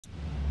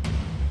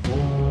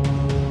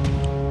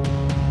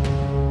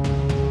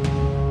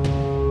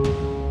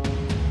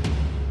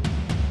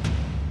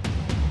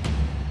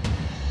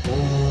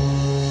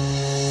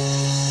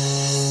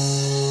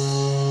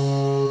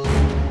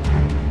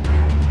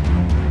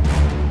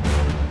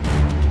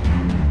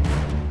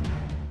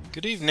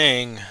Good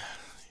evening.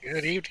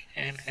 Good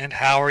evening, and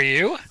how are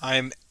you?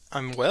 I'm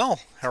well.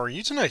 How are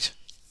you tonight?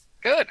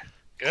 Good,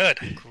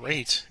 good.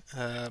 Great.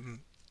 I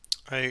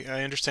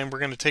understand we're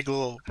gonna take a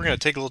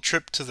little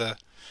trip to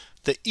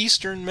the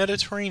Eastern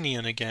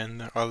Mediterranean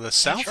again, or the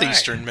That's right.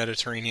 Southeastern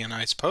Mediterranean,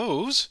 I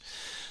suppose.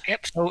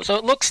 Yep. So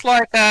it looks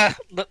like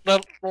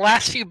the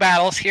last few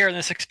battles here in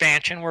this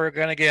expansion, we're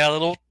going to get a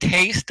little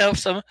taste of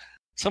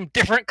some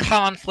different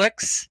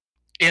conflicts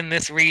in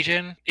this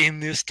region in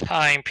this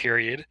time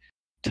period.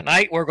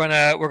 Tonight we're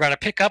gonna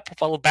pick up with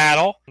a little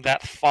battle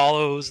that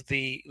follows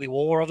the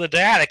War of the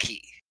Diadochi,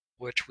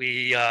 which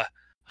we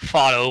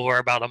fought over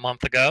about a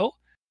month ago.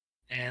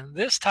 And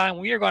this time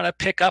we are going to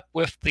pick up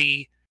with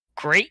the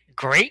great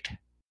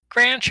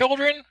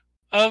grandchildren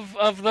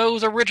of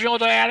those original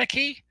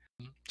Diadochi.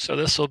 So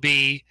this will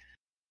be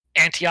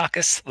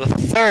Antiochus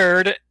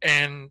III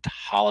and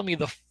Ptolemy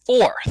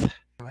IV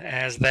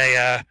as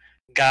they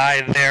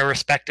guide their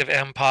respective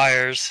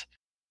empires.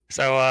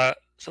 So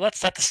let's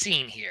set the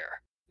scene here.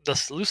 The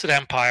Seleucid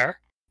Empire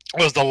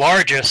was the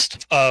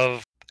largest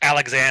of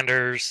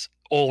Alexander's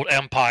old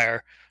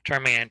empire to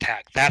remain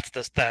intact. That's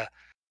the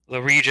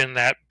region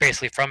that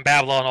basically from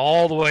Babylon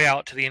all the way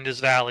out to the Indus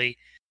Valley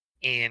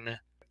in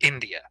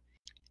India.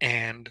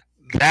 And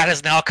that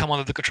has now come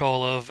under the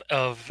control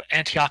of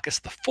Antiochus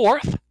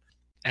IV.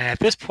 And at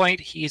this point,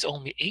 he's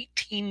only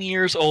 18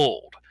 years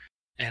old.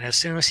 And as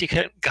soon as he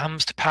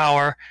comes to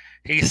power,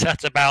 he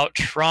sets about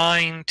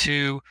trying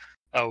to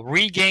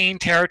regain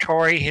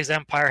territory his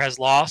empire has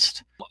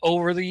lost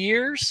over the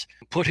years,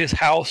 put his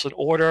house in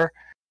order,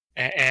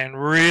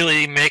 and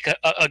really make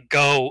a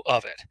go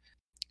of it.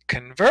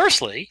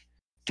 Conversely,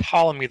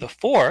 Ptolemy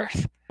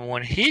IV,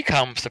 when he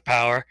comes to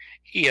power,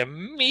 he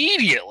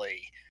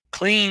immediately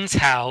cleans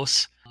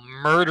house,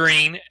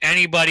 murdering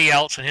anybody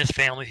else in his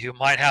family who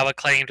might have a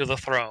claim to the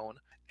throne,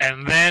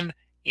 and then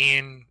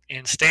in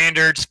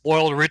standard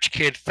spoiled rich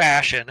kid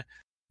fashion,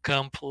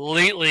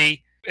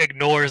 completely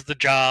ignores the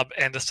job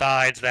and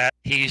decides that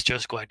he's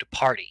just going to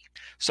party.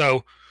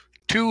 So,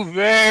 two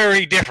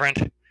very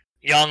different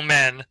young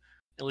men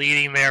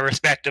leading their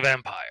respective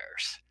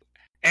empires.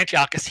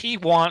 Antiochus, he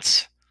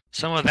wants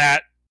some of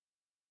that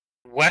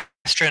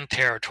western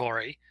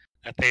territory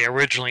that they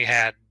originally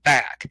had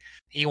back.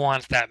 He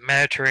wants that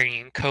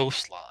Mediterranean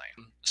coastline.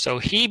 So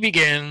he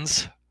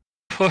begins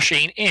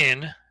pushing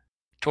in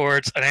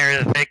towards an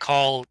area that they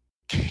call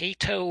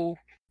Cato,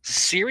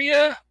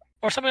 Syria,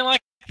 or something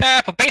like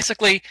that. But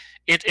basically,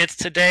 it's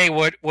today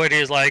what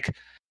is like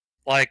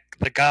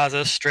the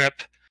Gaza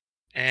Strip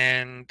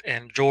and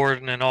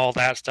Jordan and all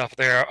that stuff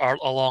there are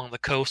along the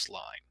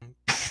coastline.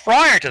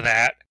 Prior to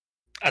that,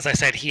 as I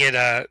said, he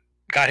had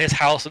got his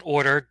house in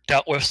order,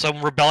 dealt with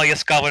some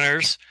rebellious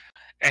governors,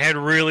 and had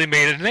really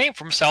made a name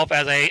for himself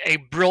as a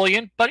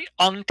brilliant but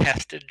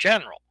untested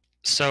general.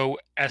 So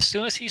as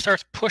soon as he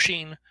starts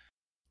pushing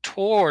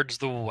towards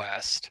the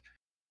west,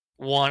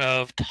 one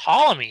of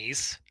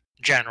Ptolemy's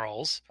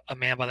generals, a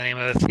man by the name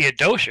of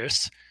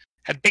Theodosius,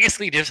 had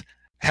basically just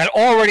had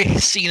already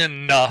seen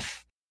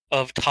enough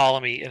of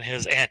Ptolemy and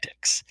his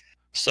antics.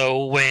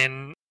 So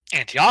when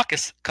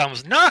Antiochus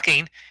comes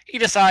knocking, he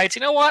decides,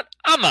 you know what,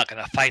 I'm not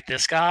going to fight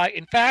this guy.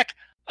 In fact,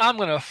 I'm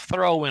going to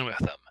throw in with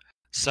him.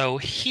 So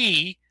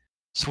he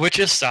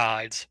switches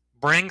sides,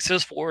 brings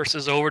his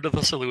forces over to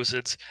the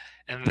Seleucids,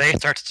 and they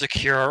start to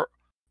secure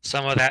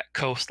some of that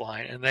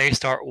coastline, and they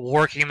start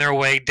working their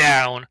way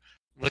down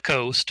the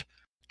coast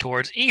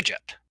towards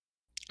Egypt.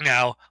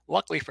 Now,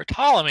 luckily for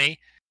Ptolemy,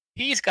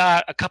 he's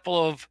got a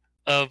couple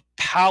of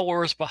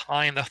powers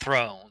behind the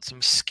throne,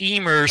 some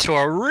schemers who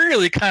are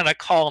really kind of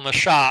calling the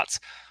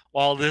shots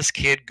while this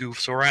kid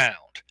goofs around.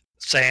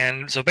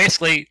 So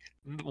basically,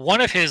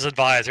 one of his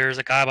advisors,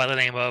 a guy by the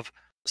name of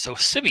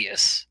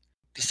Seleucids,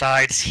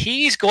 decides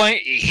he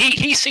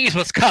sees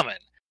what's coming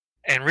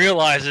and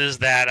realizes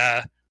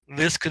that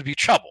this could be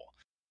trouble.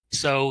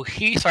 So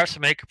he starts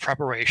to make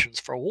preparations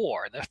for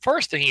war. And the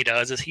first thing he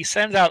does is he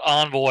sends out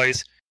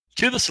envoys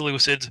to the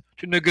Seleucids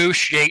to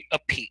negotiate a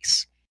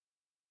peace.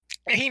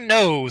 And he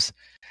knows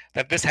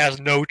that this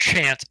has no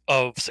chance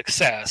of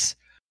success.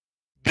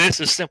 This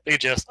is simply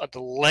just a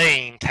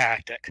delaying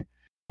tactic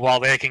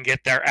while they can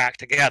get their act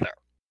together.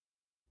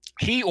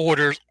 He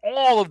orders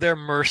all of their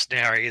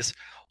mercenaries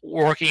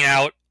working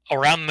out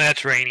around the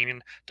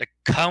Mediterranean to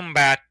come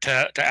back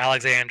to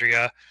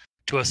Alexandria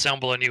to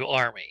assemble a new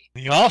army.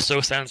 He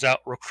also sends out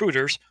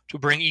recruiters to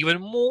bring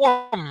even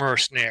more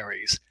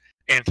mercenaries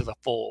into the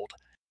fold.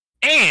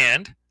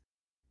 And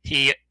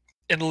he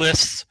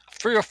enlists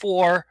 3 or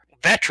 4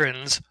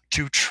 veterans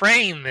to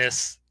train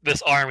this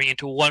army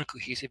into one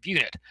cohesive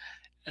unit.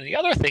 And the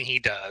other thing he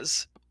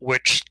does,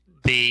 which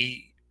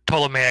the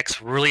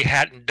Ptolemaics really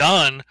hadn't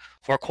done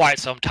for quite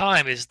some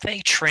time, is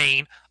they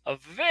train a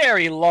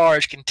very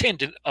large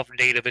contingent of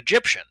native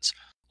Egyptians,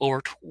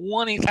 over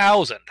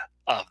 20,000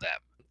 of them.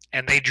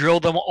 And they drill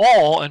them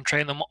all and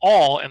train them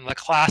all in the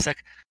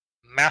classic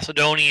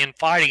Macedonian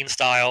fighting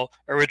style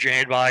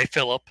originated by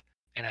Philip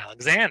and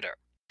Alexander.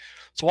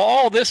 So while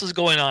all this is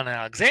going on in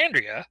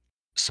Alexandria,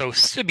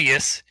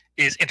 Seleucids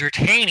is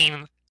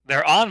entertaining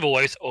their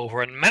envoys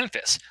over in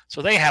Memphis.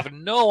 So they have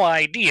no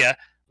idea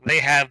they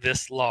have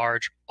this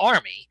large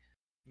army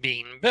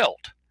being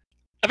built.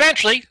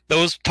 Eventually,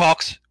 those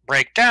talks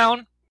break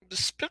down,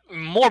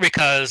 more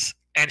because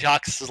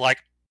Antiochus is like,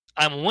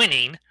 I'm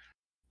winning.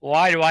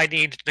 Why do I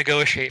need to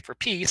negotiate for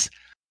peace?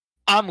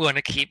 I'm going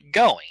to keep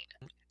going.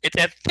 It's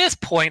at this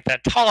point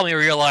that Ptolemy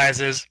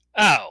realizes,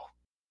 oh,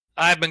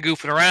 I've been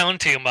goofing around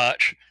too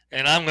much,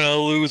 and I'm going to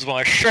lose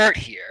my shirt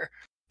here.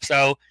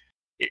 So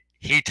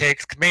he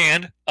takes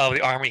command of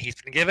the army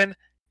he's been given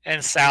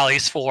and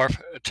sallies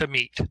forth to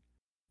meet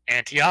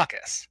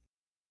Antiochus.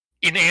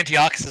 In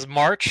Antiochus'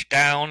 march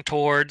down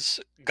towards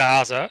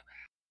Gaza,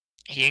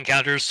 he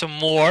encounters some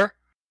more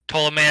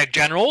Ptolemaic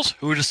generals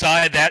who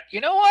decide that,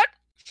 you know what?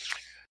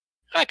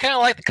 I kind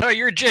of like the cut of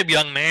your jib,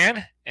 young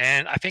man.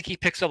 And I think he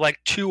picks up like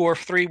 2 or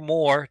 3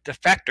 more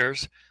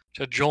defectors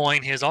to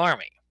join his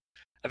army.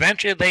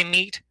 Eventually, they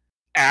meet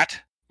at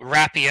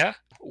Raphia,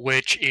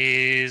 which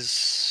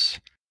is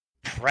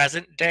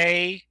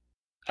present-day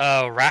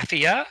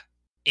Raphia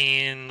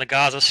in the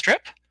Gaza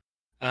Strip.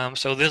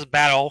 So this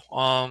battle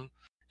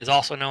is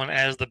also known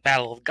as the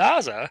Battle of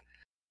Gaza,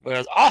 but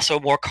is also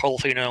more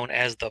colorfully known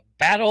as the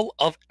Battle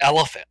of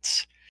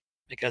Elephants.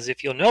 Because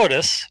if you'll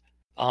notice,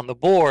 on the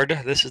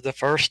board, this is the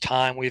first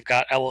time we've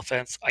got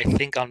elephants, I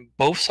think, on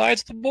both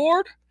sides of the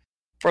board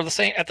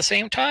at the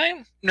same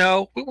time.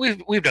 No,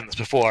 we've done this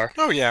before.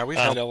 Oh yeah, we've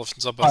had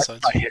elephants on both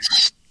sides. But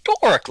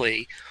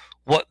historically,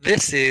 what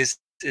this is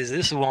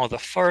one of the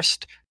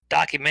first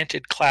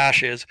documented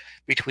clashes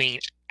between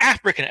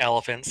African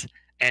elephants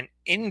and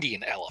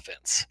Indian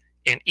elephants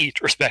in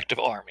each respective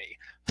army.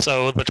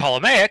 So the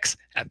Ptolemaics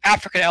have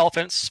African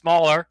elephants,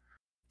 smaller,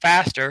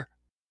 faster.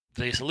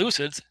 The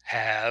Seleucids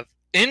have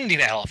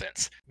Indian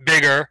elephants,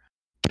 bigger,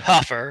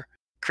 tougher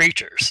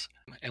creatures.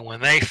 And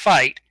when they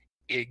fight,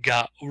 it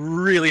got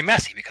really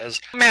messy,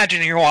 because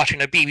imagine you're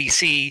watching a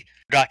BBC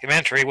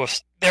documentary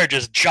with they're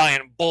just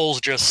giant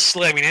bulls just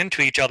slamming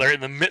into each other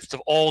in the midst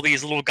of all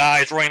these little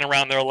guys running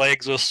around their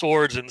legs with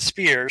swords and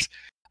spears.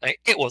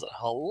 It was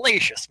a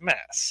hellacious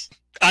mess.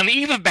 On the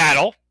eve of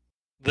battle,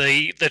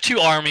 the two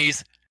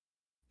armies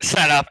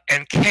set up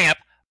and camp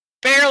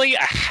barely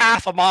a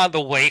half a mile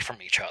away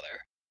from each other.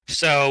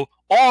 So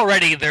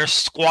already they're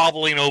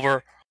squabbling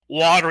over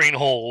watering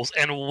holes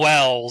and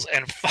wells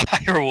and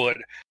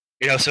firewood.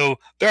 So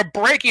they're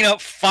breaking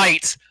up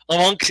fights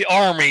amongst the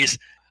armies.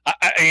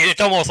 It's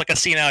almost like a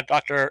scene out of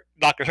Dr.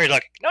 Strange,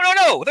 like,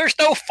 no, there's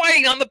no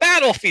fighting on the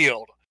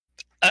battlefield.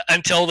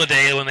 Until the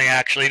day when they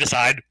actually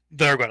decide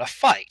they're going to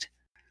fight.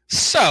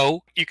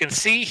 So you can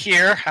see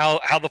here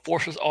how the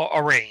forces are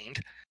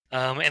arranged.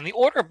 And the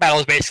order of battle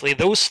is basically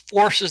those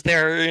forces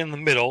there in the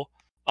middle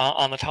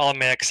on the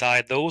Ptolemaic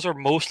side. Those are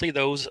mostly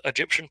those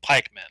Egyptian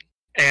pikemen.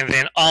 And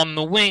then on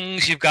the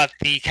wings, you've got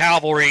the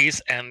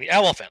cavalries and the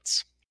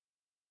elephants.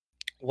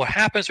 What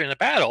happens during the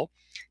battle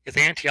is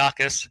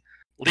Antiochus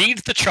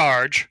leads the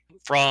charge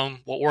from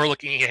what we're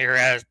looking at here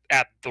as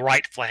at the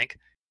right flank.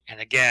 And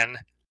again,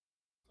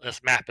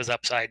 this map is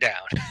upside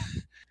down.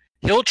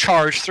 He'll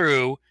charge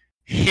through,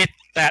 hit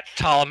that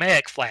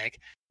Ptolemaic flank,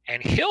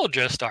 and he'll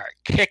just start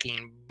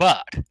kicking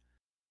butt.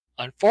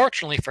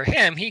 Unfortunately for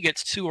him, he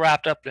gets too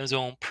wrapped up in his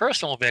own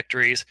personal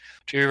victories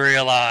to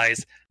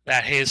realize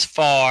that his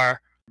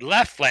far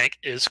left flank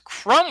is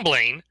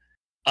crumbling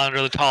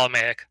under the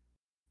Ptolemaic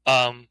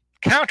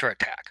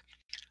counterattack.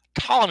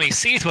 Ptolemy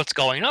sees what's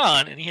going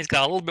on, and he's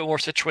got a little bit more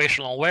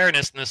situational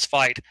awareness in this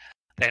fight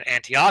than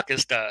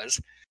Antiochus does.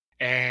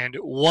 And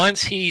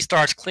once he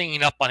starts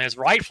cleaning up on his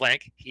right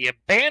flank, he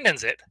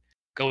abandons it,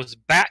 goes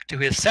back to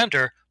his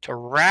center to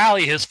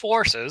rally his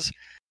forces.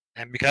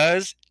 And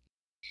because,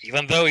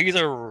 even though he's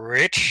a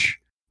rich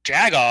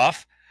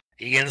jagoff,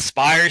 he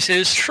inspires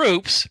his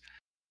troops.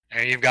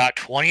 And you've got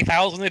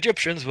 20,000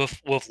 Egyptians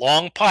with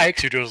long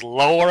pikes who just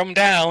lower them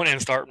down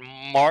and start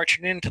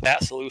marching into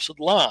that Seleucid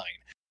line.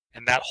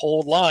 And that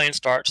whole line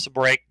starts to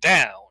break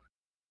down.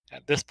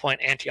 At this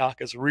point,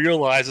 Antiochus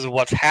realizes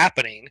what's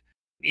happening.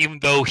 Even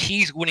though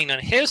he's winning on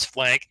his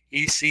flank,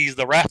 he sees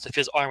the rest of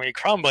his army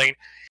crumbling,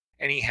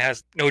 and he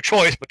has no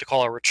choice but to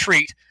call a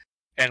retreat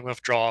and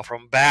withdraw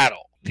from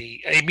battle.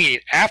 The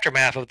immediate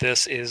aftermath of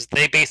this is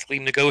they basically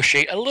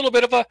negotiate a little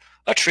bit of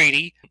a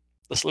treaty.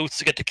 The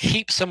Seleucids get to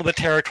keep some of the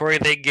territory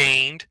they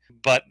gained,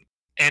 but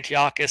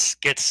Antiochus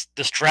gets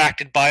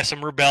distracted by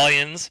some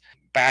rebellions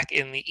back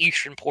in the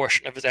eastern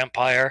portion of his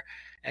empire,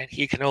 and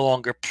he can no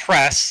longer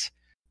press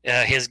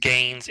his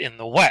gains in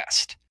the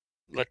west.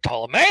 The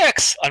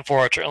Ptolemaics,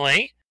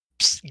 unfortunately,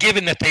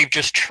 given that they've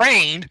just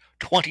trained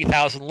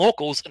 20,000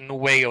 locals in the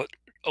way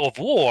of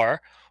war,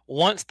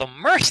 once the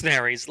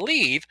mercenaries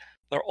leave,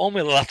 they're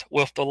only left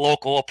with the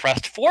local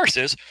oppressed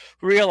forces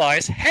who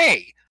realize,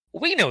 hey,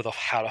 we know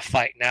how to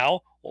fight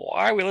now.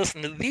 Why are we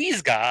listening to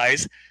these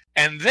guys?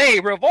 And they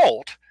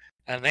revolt.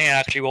 And they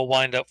actually will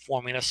wind up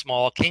forming a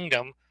small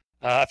kingdom,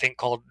 I think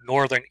called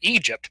Northern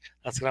Egypt.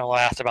 That's going to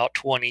last about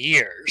 20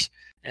 years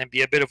and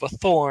be a bit of a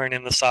thorn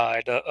in the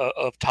side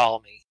of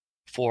Ptolemy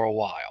for a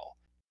while.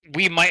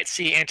 we might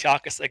see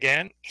Antiochus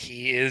again.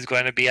 He is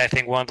going to be, I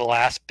think, one of the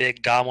last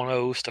big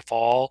dominoes to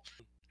fall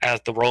as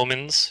the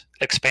Romans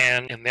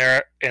expand in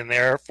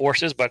their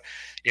forces. But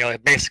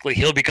basically,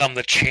 he'll become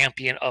the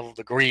champion of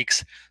the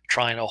Greeks,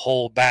 trying to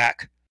hold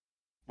back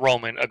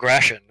Roman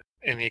aggression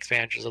in the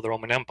expansions of the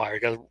Roman Empire.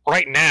 Because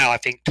right now, I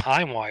think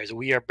time-wise,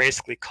 we are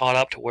basically caught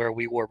up to where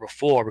we were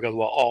before. Because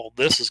while all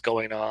this is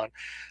going on,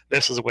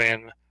 this is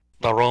when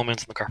the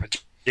Romans and the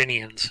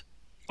Carthaginians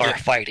are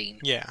fighting.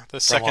 Yeah, the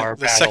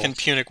second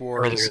Punic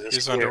War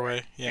is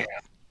underway. Yeah.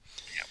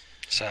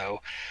 So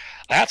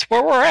that's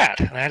where we're at.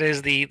 That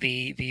is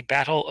the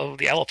Battle of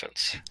the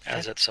Elephants,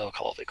 as it's so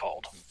colorfully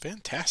called.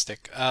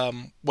 Fantastic.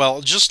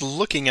 Well, just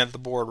looking at the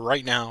board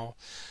right now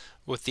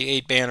with the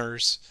 8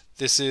 banners,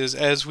 this is,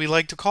 as we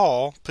like to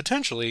call,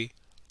 potentially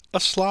a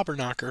slobber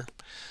knocker.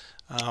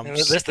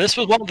 This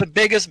was one of the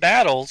biggest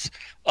battles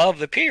of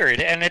the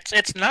period, and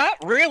it's not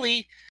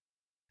really,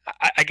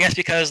 I guess,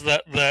 because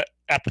the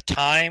at the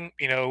time,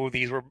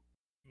 these were,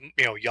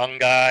 young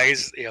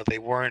guys.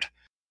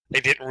 They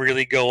didn't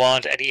really go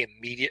on to any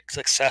immediate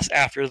success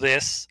after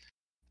this,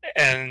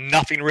 and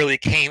nothing really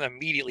came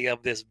immediately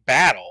of this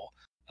battle.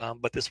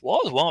 But this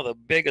was one of the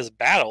biggest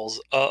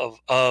battles of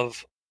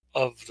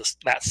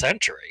that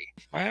century.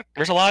 Right?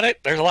 There's a lot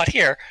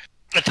here.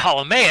 The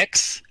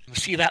Ptolemaics. You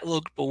see that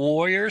little group of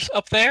warriors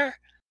up there?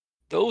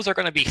 Those are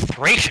going to be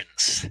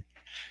Thracians.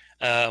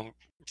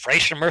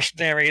 Thracian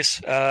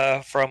mercenaries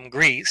from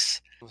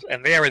Greece,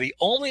 and they were the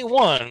only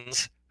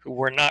ones who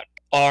were not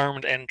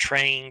armed and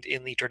trained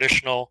in the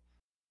traditional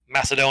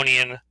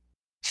Macedonian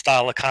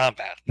style of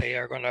combat. They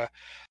are going to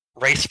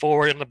race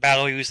forward in the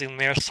battle using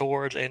their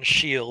swords and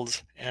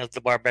shields as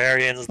the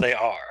barbarians they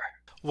are.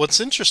 What's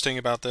interesting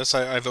about this,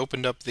 I've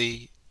opened up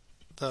the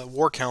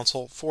War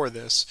Council for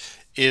this,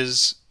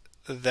 is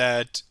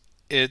that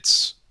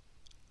it's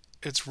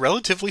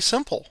relatively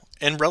simple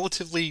and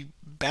relatively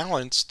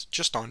balanced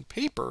just on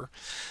paper.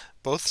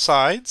 Both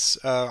sides,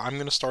 I'm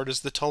going to start as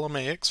the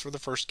Ptolemaics for the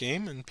first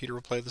game, and Peter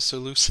will play the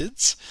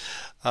Seleucids.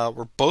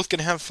 We're both going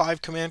to have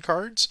 5 command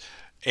cards,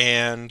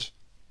 and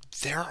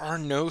there are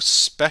no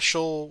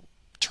special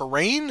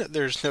terrain,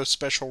 there's no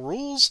special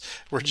rules.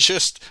 We're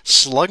just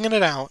slugging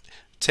it out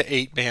to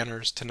 8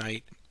 banners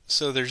tonight.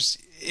 So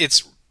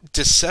it's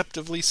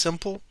deceptively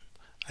simple,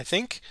 I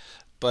think.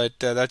 But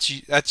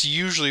that's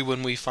usually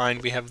when we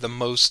find we have the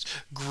most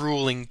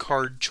grueling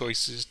card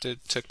choices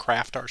to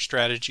craft our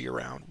strategy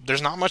around.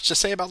 There's not much to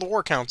say about the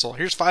War Council.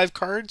 Here's 5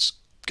 cards.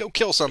 Go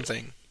kill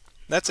something.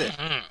 That's it.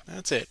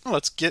 That's it.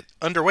 Let's get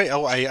underway.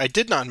 Oh, I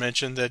did not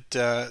mention that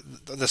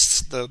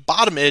the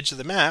bottom edge of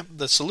the map,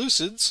 the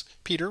Seleucids,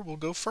 Peter will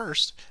go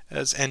first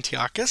as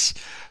Antiochus.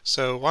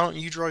 So why don't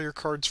you draw your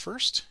cards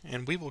first,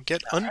 and we will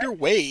get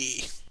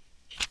underway.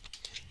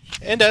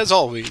 And as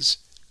always,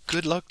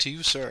 good luck to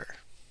you, sir.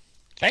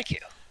 Thank you.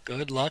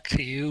 Good luck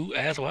to you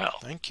as well.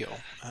 Thank you.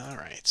 All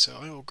right, so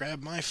I will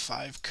grab my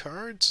 5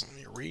 cards. Let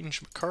me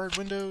arrange my card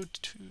window.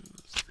 2,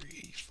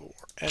 3, 4,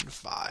 and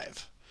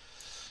 5.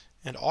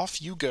 And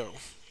off you go.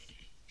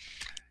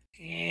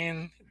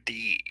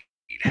 Indeed.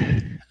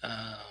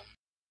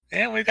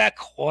 And we've got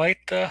quite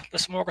the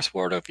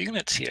smorgasbord of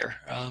units here,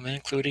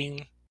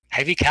 including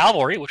heavy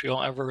cavalry, which we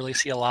don't ever really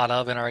see a lot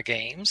of in our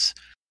games.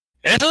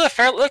 And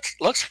it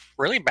looks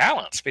really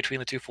balanced between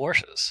the two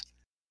forces.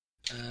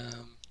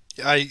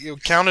 I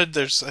counted.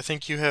 I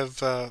think you have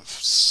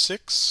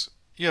 6.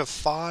 You have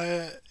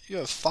 5. You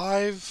have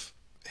 5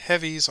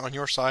 heavies on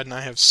your side, and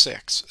I have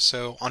 6.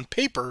 So on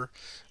paper,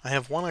 I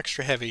have 1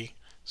 extra heavy.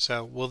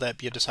 So will that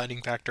be a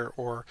deciding factor,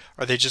 or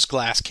are they just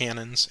glass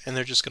cannons and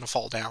they're just going to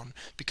fall down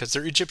because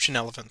they're Egyptian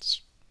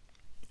elephants?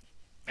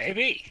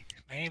 Maybe.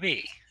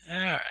 All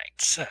right.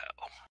 So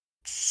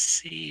let's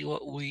see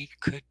what we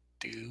could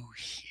do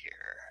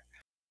here.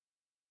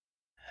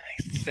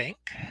 I think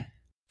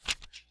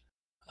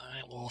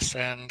I will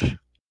send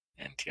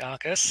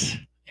Antiochus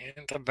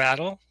into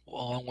battle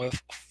along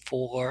with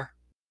 4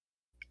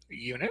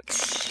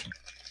 units.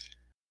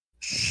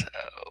 So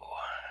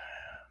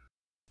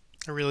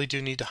I really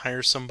do need to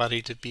hire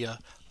somebody to be a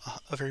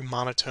very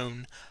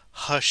monotone,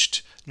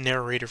 hushed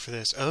narrator for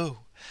this. Oh,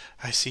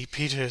 I see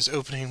Peter is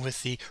opening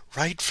with the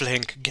right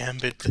flank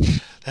gambit.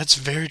 That's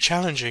very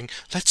challenging.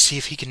 Let's see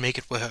if he can make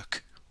it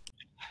work.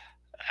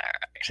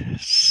 Alright,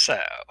 so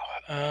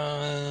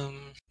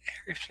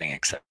everything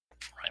except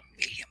for my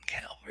medium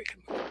cavalry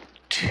can move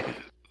 2.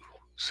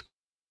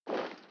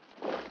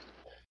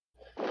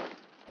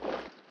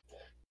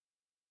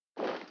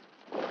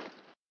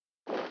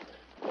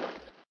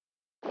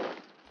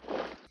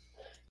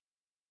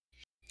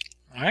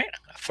 Alright,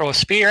 throw a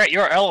spear at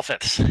your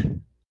elephants.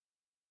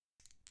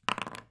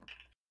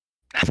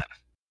 Nothing.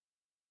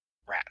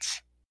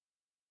 Rats.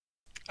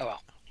 Oh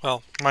well.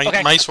 Well,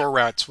 mice or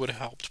rats would have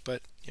helped,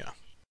 but yeah.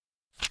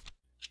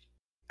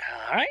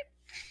 Alright.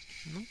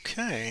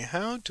 Okay,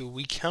 how do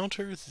we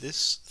counter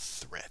this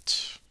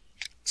threat?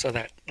 So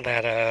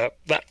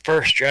that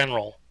first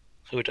general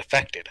who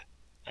defected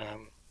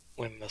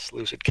when the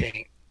Seleucid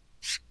king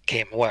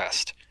came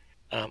west,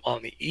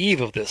 on the eve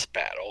of this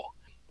battle,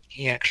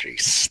 he actually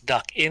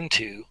snuck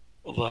into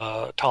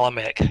the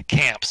Ptolemaic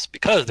camps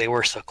because they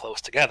were so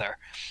close together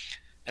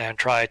and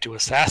tried to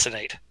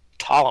assassinate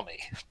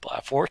Ptolemy. But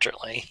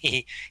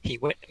unfortunately, he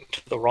went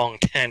into the wrong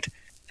tent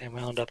and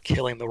wound up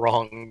killing the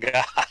wrong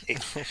guy and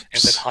then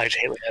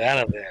hightailing it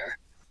out of there.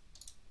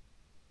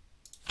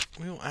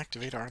 We will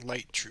activate our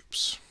light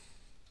troops.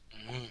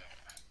 And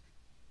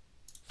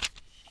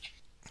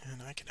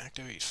I can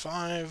activate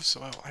 5,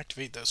 so I will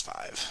activate those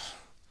 5.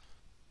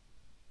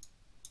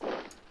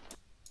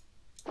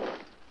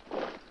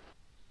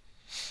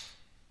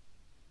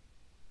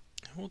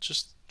 We'll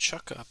just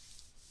chuck a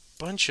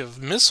bunch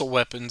of missile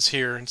weapons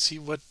here and see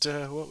what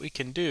we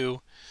can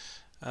do.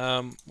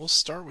 We'll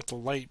start with the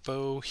light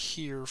bow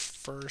here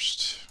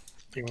first.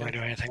 Do you want to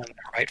do anything on the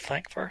right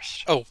flank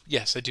first? Oh,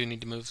 yes, I do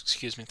need to move.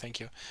 Excuse me, thank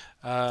you.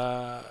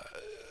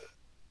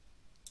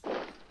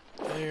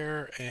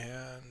 There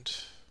and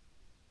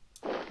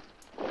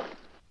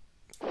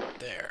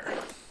there.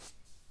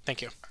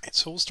 Thank you. Alright,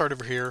 so we'll start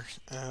over here.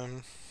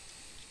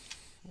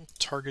 We'll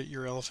target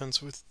your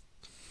elephants with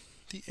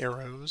the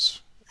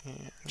arrows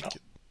and get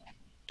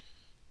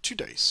 2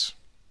 dice.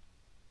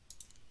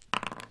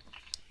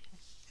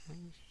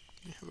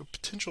 We have a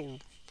potential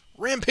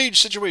rampage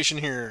situation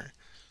here.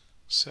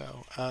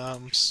 So,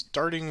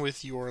 starting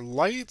with your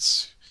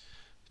lights,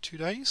 2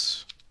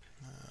 dice,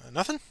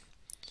 nothing,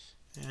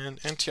 and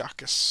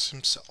Antiochus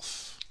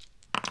himself,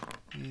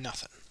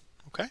 nothing.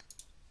 Okay.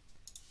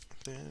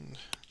 Then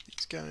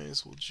these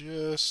guys will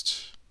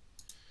just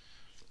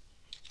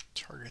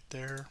target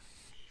there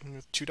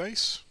with 2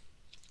 dice,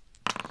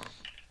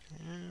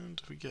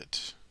 and we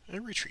get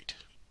a retreat.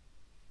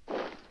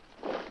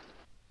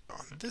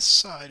 On this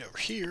side over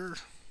here,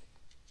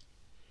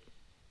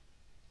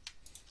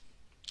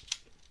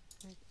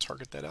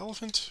 target that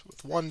elephant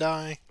with 1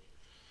 die,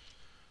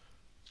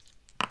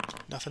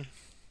 nothing,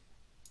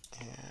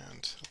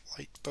 and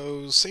light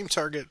bows, same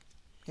target,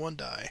 1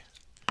 die,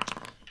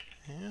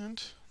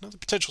 and another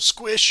potential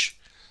squish.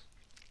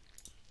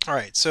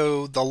 Alright,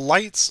 so the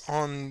lights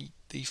on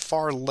the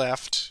far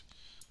left,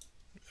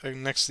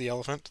 next to the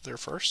elephant, they're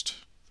first.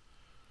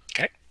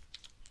 Okay.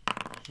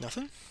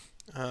 Nothing.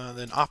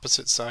 Then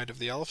opposite side of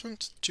the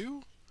elephant,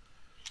 2.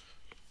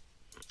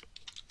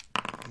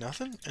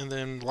 Nothing. And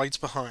then lights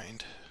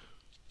behind.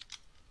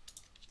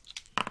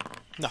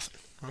 Nothing.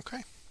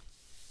 Okay.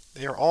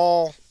 They are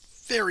all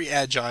very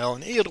agile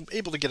and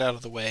able to get out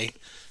of the way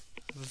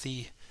of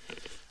the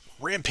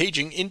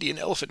rampaging Indian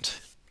elephant.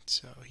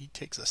 So he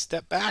takes a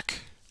step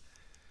back.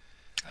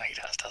 Oh, he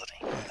does, doesn't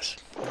he? Yes.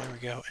 There we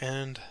go.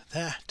 And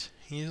that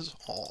is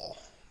all.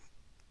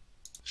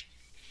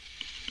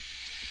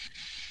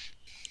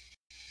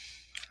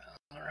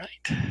 All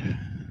right.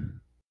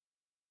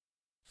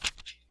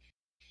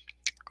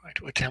 Going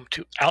to attempt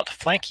to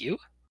outflank you.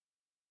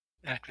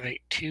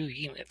 Activate 2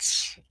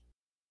 units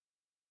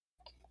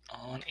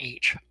on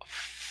each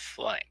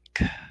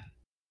flank.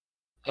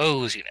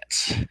 Those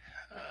units.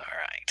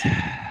 All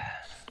right.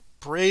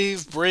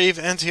 Brave, brave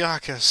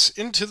Antiochus,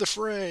 into the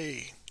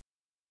fray.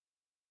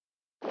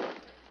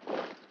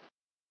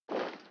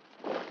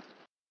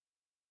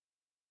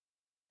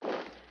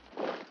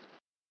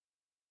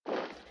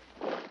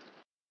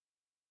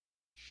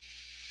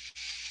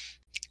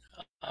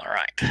 All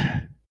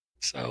right.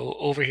 So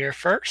over here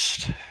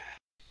first,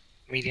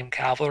 medium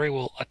cavalry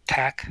will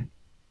attack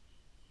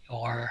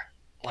your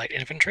light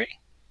infantry.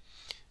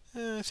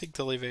 I think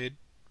they'll evade.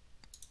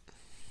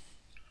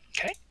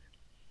 Okay.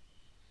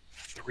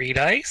 3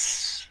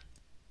 dice.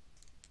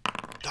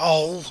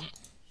 Oh!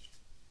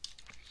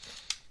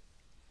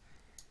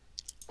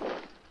 All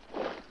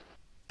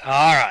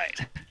right.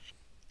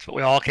 That's what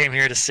we all came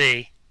here to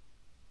see.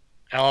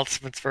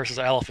 Elephants versus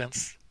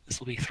elephants. This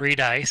will be 3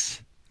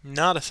 dice.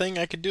 Not a thing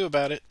I could do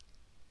about it.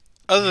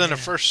 Other than a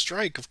first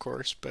strike, of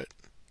course, but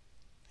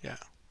yeah.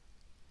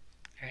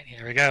 All right,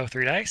 here we go.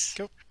 3 dice.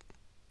 Go.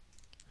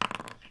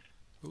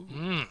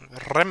 Ooh,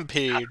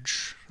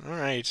 rampage.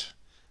 Alright.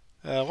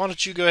 Why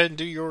don't you go ahead and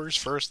do yours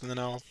first, and then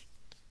I'll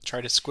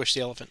try to squish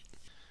the elephant.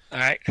 All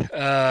right.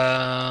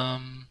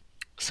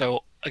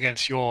 So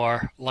against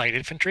your light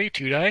infantry,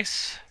 2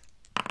 dice.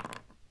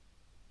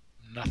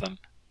 Nothing.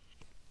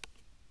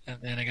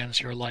 And then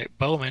against your light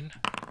bowmen,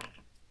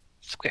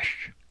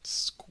 squish.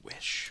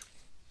 Squish.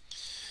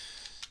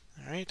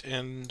 Alright,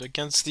 and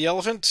against the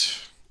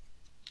elephant,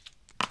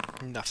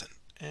 nothing.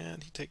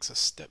 And he takes a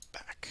step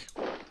back.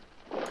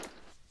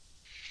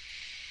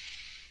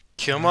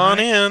 Come on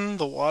in,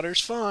 the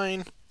water's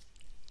fine.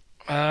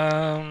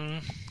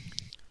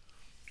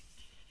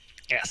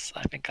 Yes,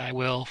 I think I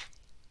will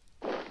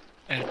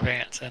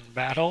advance in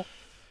battle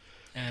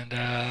and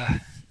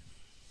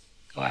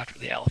go after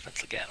the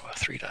elephants again with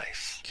 3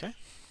 dice. Okay.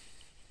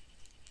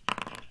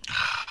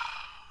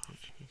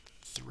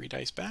 3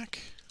 dice back.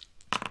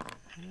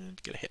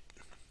 And get a hit.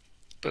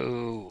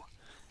 Boo.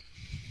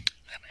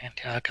 And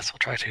Antiochus will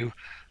try to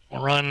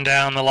run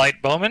down the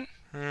light bowman.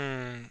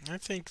 I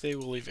think they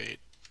will evade.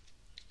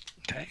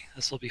 Okay,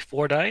 this will be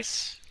 4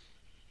 dice.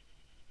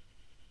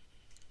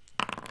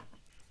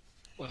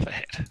 With a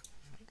hit.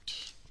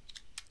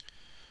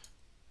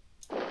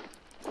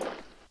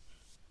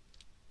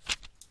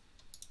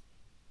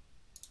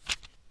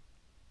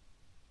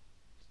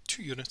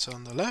 units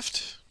on the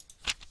left.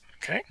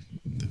 Okay.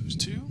 Those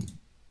 2.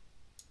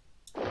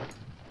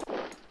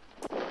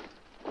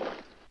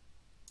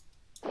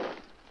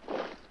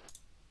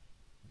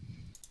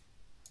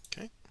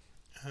 Okay.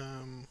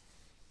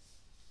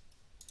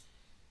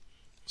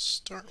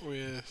 Start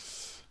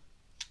with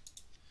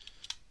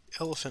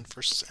elephant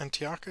versus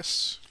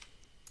Antiochus.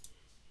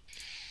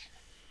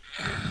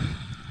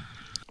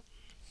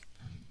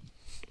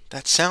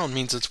 That sound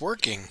means it's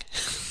working.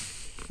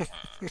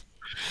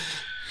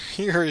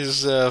 Here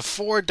is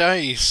 4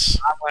 dice.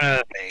 I'm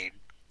gonna evade.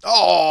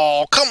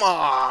 Oh, come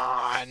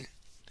on!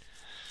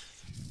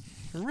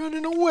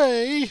 Running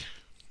away.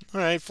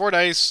 Alright, 4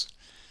 dice.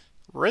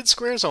 Red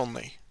squares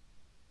only.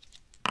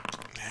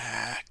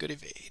 Ah, good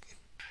evade.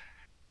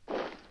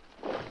 Okay.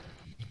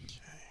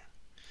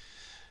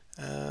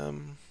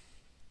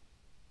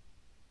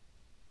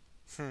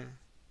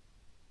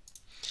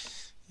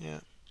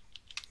 Yeah.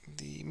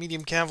 The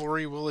medium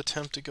cavalry will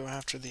attempt to go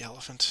after the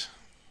elephant.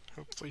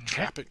 Hopefully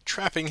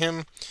trapping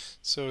him.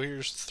 So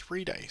here's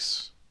 3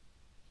 dice.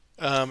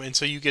 And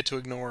so you get to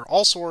ignore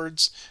all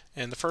swords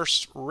and the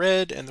first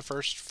red and the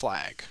first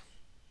flag.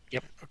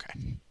 Yep. Okay.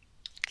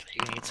 So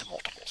you need some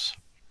multiples.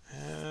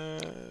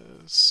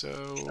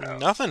 So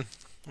nothing.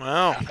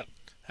 Wow. Nothing.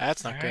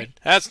 That's not All good. right.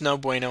 That's no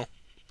bueno.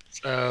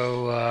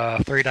 So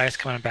 3 dice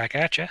coming back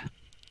at you.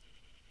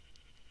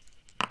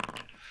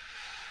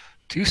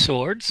 2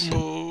 swords.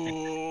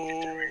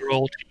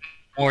 Roll 2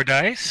 more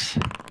dice.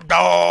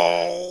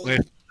 No.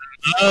 With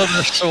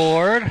another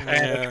sword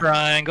and a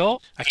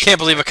triangle. I can't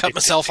believe I cut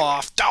myself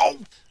off. No.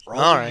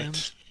 All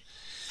right.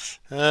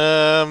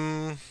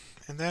 And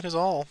that is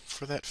all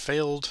for that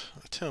failed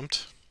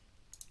attempt.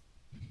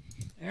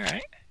 All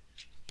right.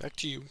 Back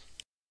to you.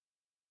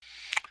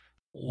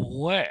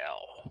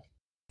 Well,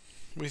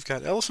 We've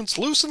got elephants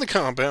loose in the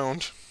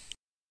compound.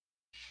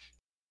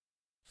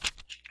 I'm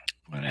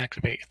going to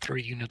activate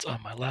 3 units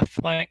on my left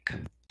flank.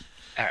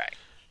 All right.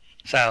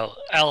 So,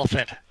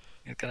 elephant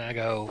is going to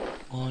go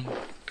 1,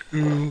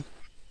 2.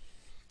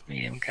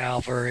 Medium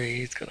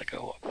cavalry is going to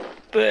go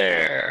up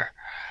there.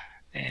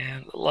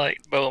 And the light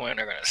bowmen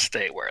are going to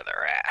stay where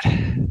they're at.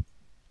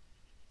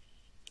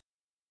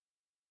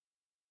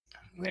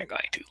 We're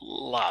going to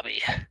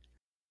lobby a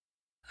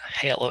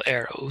hail of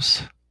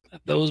arrows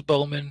at those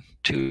bowmen,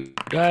 2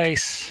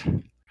 dice,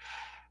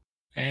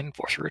 and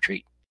force a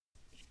retreat.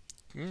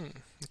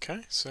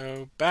 Okay,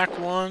 so back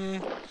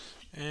 1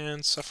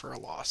 and suffer a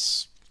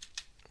loss.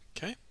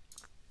 Okay.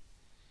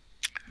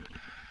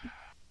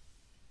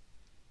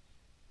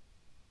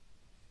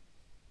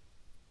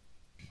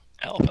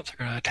 Elephants are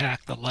going to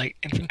attack the light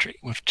infantry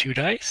with 2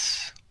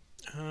 dice.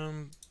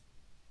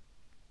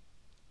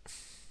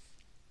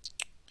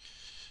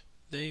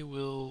 They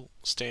will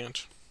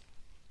stand.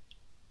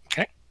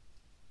 Okay.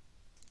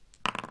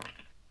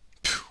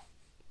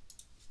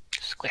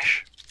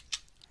 Squish.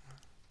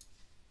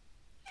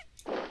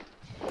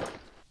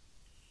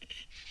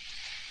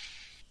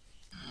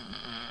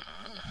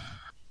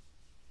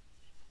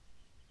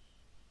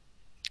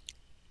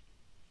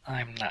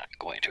 I'm not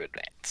going to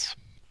advance.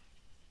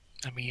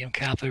 A medium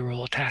cavalry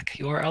will attack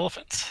your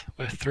elephants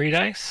with 3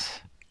 dice.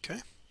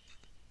 Okay.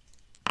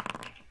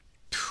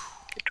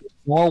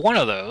 More 1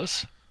 of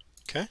those.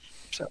 Okay.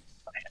 So,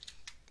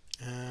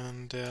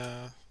 and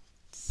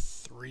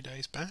 3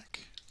 dice back.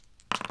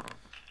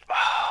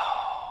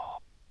 oh.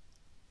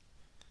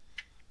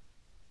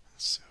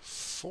 So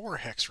 4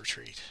 hex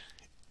retreat.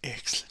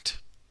 Excellent.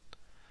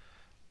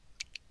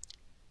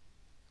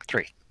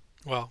 3.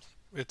 Well,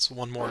 it's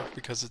 1 more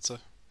because it's a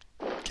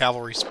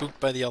cavalry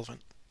spooked by the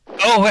elephant.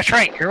 Oh, that's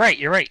right. You're right.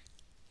 You're right.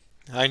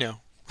 I know.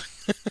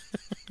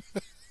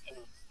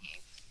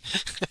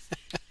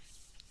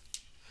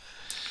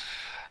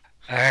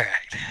 All right.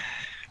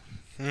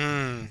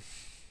 Hmm.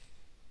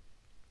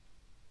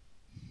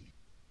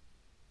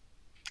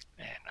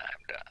 And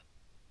I'm done.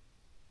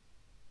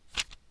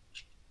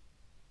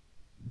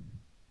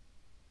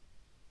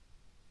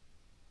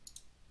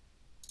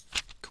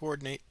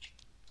 Coordinate.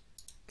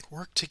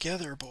 Work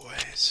together,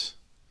 boys.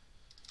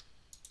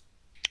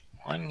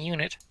 1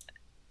 unit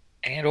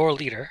and or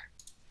leader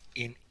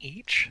in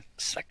each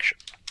section.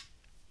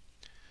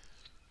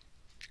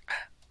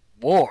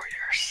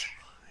 Warriors.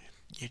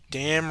 You're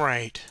damn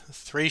right. The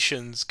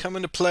Thracians come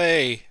into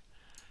play.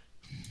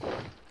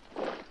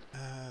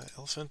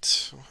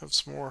 Elephant. We'll have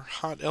some more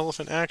hot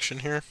elephant action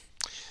here.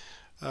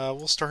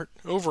 We'll start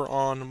over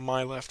on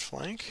my left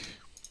flank.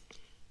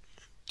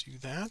 Do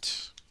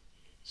that.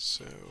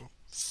 So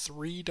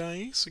 3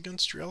 dice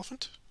against your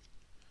elephant.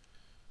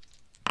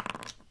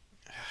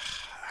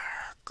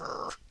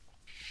 Grr.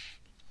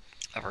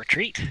 A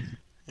retreat.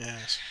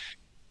 Yes.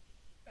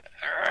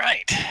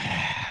 Alright.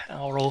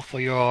 I'll roll for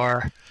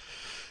your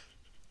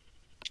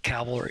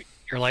cavalry,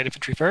 your light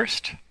infantry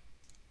first.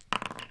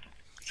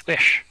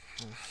 Squish.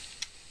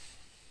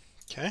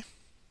 Okay.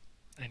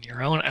 And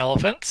your own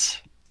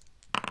elephants.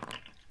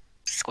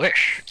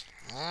 Squish.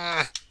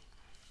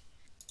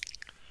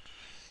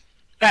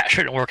 That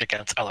shouldn't work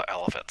against other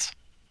elephants.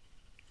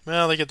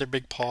 Well, they get their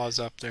big paws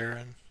up there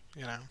and,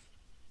 you know.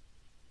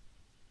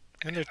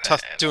 And they're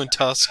doing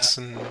tusks,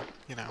 and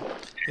you know,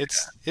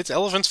 it's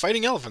elephants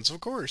fighting elephants, of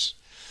course.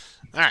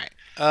 All right.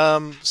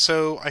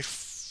 So I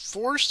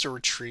forced a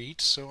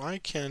retreat, so I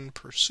can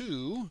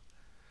pursue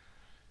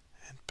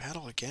and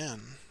battle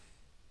again.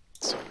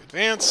 So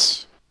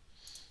advance.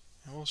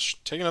 And we'll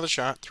take another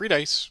shot. 3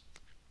 dice.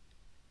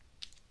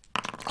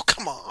 Oh,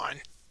 come on.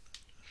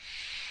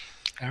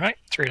 All right,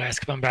 3 dice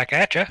coming back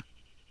at you.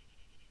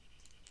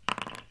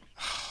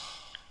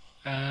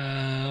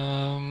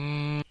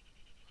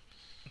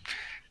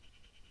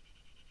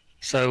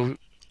 So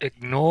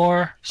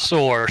ignore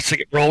swords to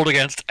get rolled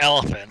against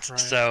elephants. Right.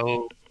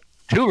 So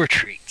 2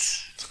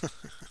 retreats.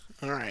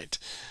 All right.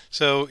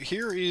 So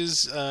here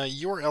is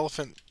your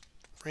elephant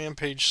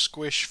rampage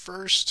squish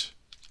first.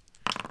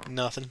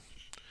 Nothing.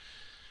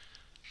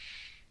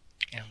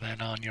 And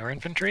then on your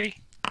infantry,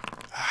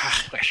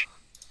 squish.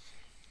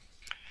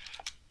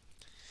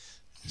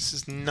 This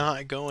is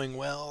not going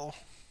well.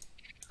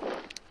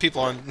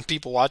 People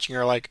watching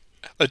are like,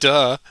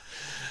 duh.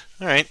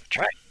 All right.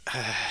 Try.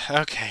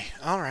 Okay.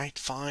 All right.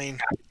 Fine.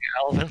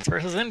 Elephants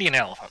versus Indian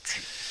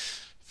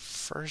elephants.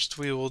 First,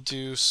 we will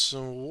do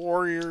some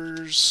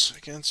warriors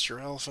against your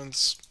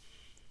elephants.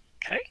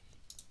 Okay.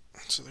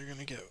 So they're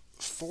gonna get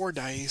 4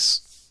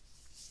 dice.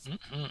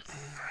 Mm-hmm. All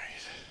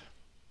right.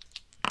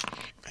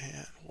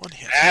 And 1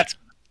 hit. That's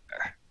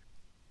better.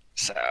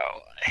 So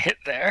a hit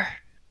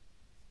there.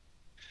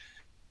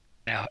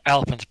 Now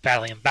elephants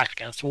battling back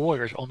against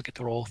warriors only get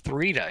to roll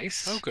 3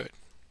 dice. Oh, good.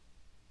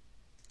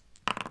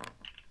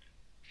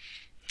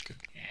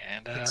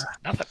 And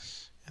nothing.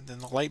 And then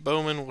the light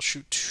bowman will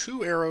shoot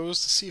 2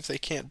 arrows to see if they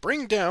can't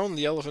bring down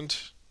the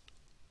elephant.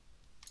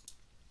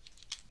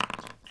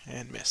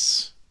 And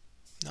miss.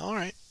 All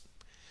right.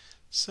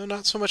 So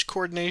not so much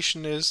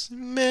coordination as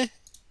meh.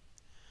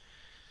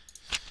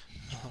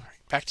 All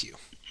right, back to you.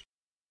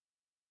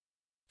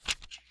 I'm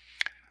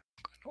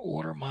going to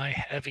order my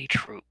heavy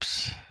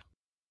troops.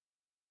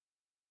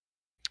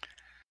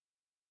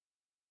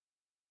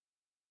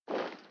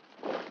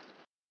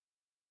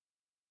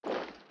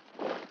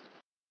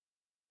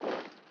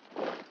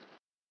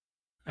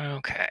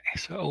 Okay,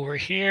 so over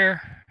here,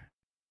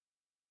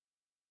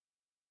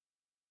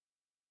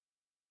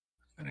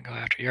 I'm going to go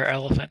after your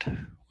elephant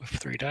with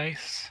 3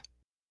 dice.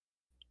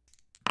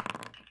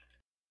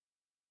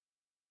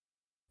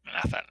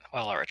 Nothing.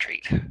 Well, a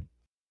retreat.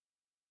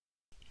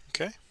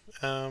 Okay.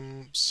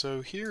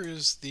 So here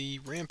is the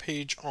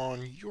rampage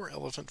on your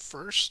elephant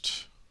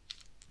first.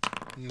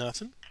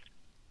 Nothing.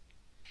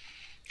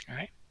 All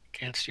right.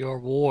 Against your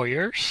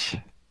warriors.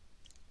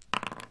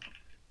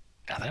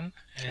 Nothing.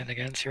 And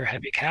against your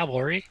heavy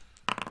cavalry.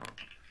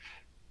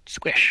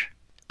 Squish.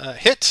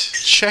 Hit.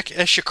 Check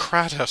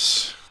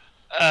Eshicratus.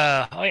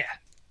 Oh yeah.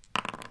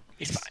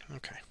 He's fine.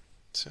 Okay.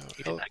 So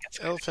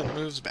elephant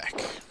moves back.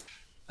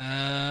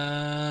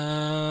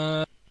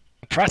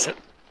 Press it.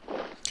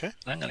 Okay.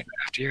 I'm going to go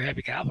after your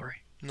heavy cavalry.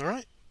 All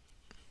right.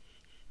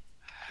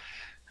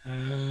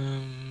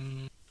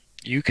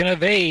 You can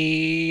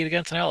evade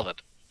against an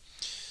elephant.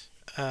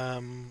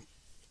 I'm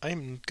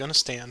gonna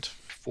stand.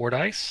 4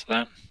 dice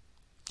then?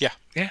 Yeah.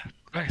 Yeah,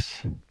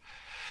 nice.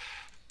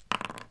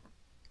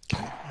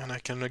 And I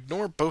can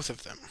ignore both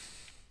of them.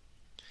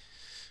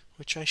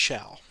 Which I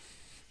shall.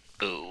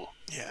 Ooh.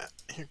 Yeah.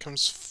 Here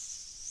comes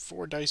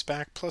 4 dice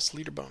back plus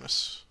leader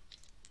bonus.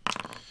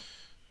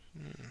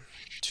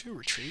 2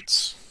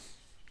 retreats.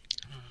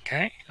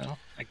 Okay, well,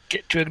 I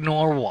get to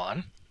ignore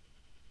 1.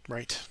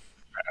 Right.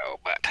 Oh,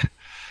 but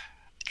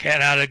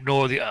cannot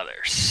ignore the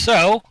others.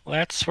 So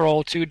let's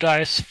roll 2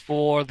 dice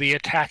for the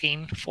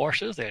attacking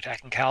forces, the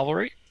attacking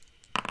cavalry.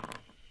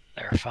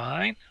 They're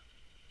fine.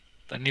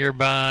 The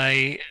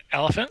nearby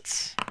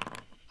elephants.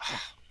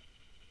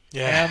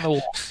 Yeah.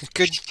 And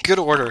the good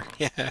order.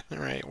 Yeah. All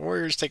right.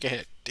 Warriors take a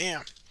hit.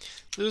 Damn.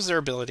 Lose their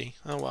ability.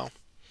 Oh well.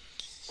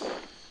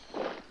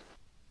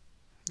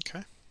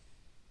 Okay.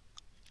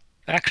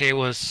 actually it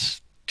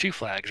was 2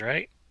 flags,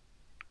 right?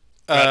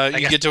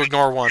 You get to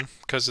ignore 1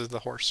 because of the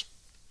horse.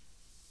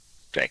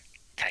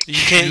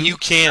 You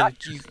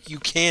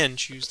can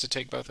choose to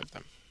take both of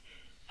them.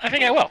 I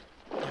think I will.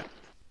 Yeah.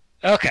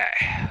 Okay,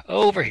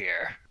 over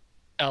here,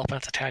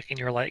 elephants attacking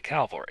your light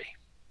cavalry,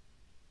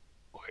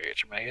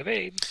 which may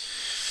evade.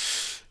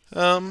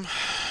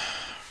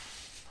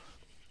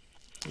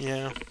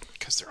 Yeah,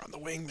 because they're on the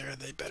wing there,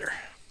 they better.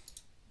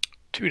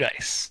 2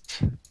 dice.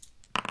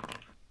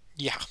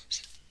 Yeah.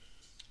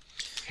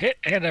 Hit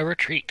and a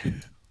retreat.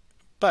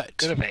 But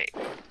Good evade.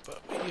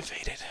 But we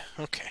evaded.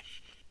 Okay.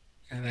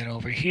 And then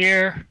over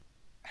here,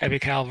 heavy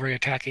cavalry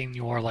attacking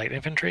your light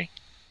infantry.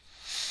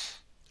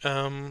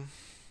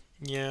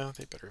 Yeah,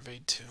 they better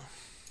evade too.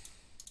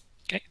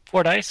 Okay,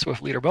 4 dice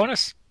with leader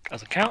bonus.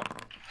 Doesn't count.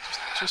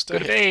 Just a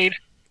Good hit. evade.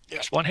 Yeah.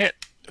 Just 1 hit.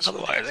 Just one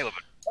Otherwise, hit. they would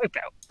have been wiped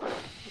out.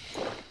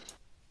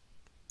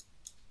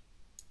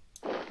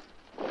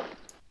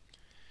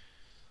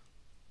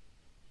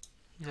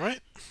 All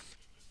right.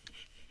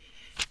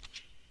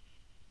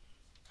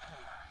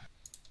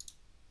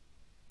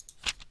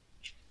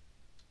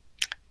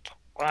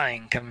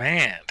 Flying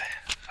command.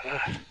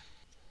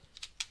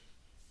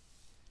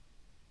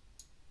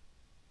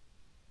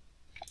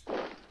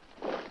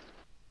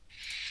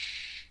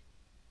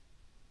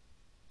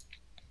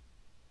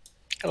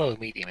 Hello,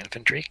 medium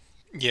infantry.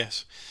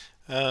 Yes.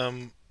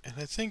 And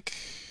I think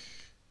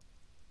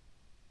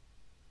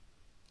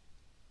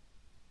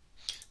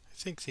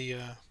the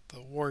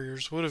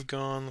warriors would have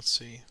gone. Let's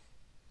see.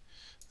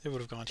 They would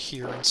have gone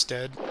here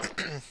instead.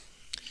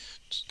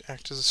 Just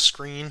act as a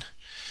screen.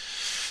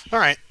 All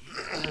right.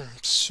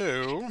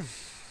 So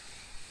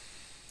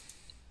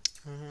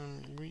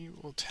we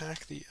will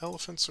attack the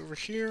elephants over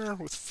here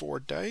with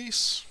 4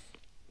 dice.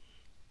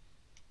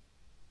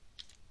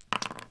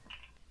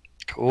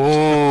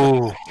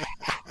 Ooh.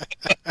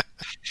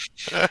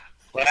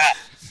 Wow.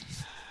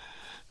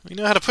 We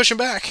know how to push them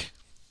back.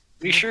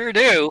 We sure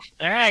do.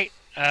 All right.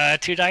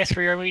 2 dice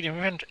for your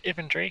medium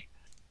infantry.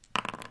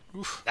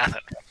 Oof.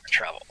 Nothing for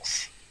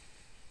troubles.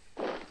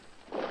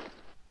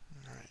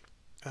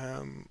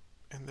 And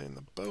then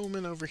the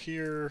bowmen over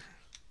here,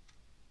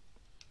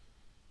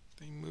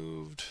 they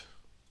moved.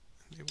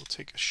 And they will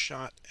take a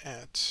shot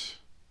at...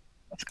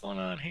 What's going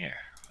on here?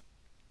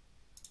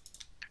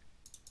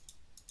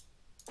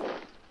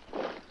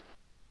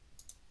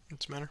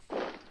 What's the matter?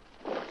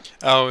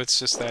 Oh, it's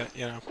just that,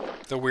 you know,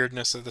 the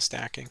weirdness of the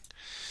stacking.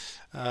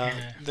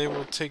 Yeah. They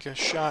will take a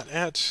shot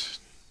at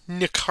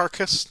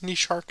Nicharchus,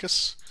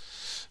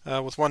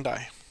 with 1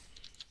 die.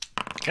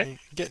 Okay. They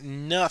get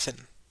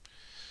nothing.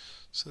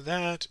 So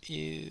that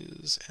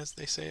is, as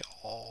they say,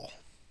 all.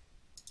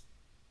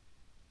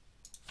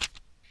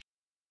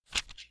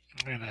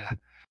 I'm going to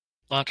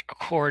launch a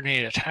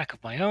coordinated attack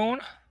of my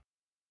own.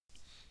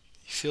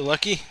 You feel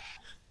lucky?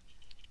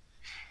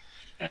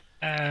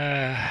 Well,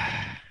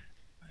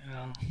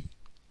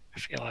 I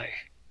feel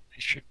like I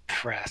should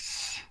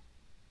press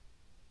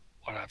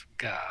what I've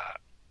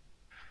got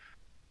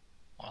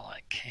while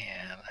I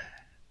can.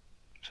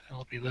 So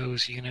it'll be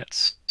those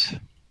units.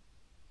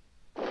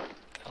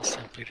 They'll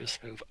simply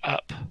just move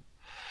up.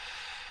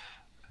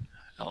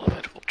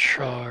 Elephant will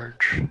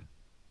charge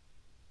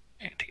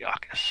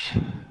Antiochus.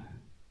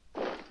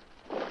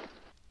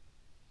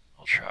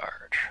 Will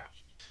charge.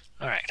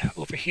 Alright,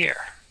 over here.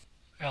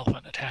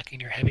 Elephant attacking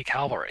your heavy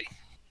cavalry.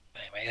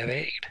 They may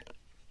evade.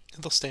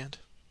 And they'll stand.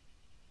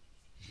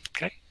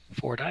 Okay,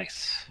 4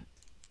 dice.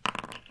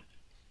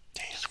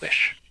 Damn.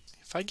 Swish.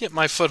 If I get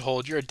my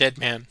foothold, you're a dead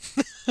man.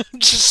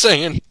 Just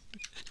saying.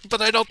 But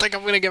I don't think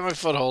I'm going to get my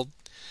foothold.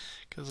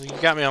 Because you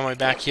got me on my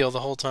back heel the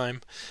whole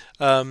time.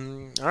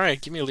 Alright,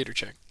 give me a leader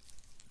check.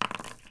 All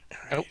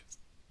right.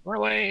 Run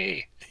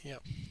away!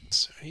 Yep.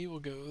 So he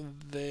will go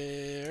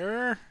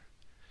there.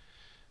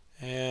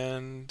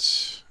 And...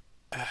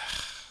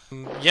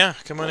 yeah,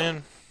 come on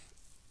in.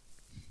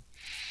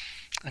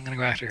 I'm going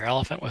to go after your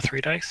elephant with 3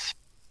 dice.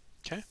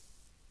 Okay.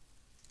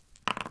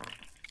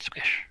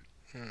 Swish.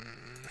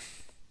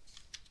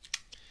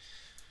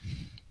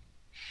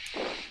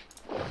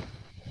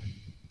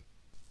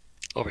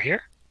 Over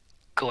here,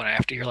 going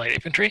after your light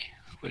infantry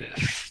with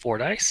 4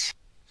 dice.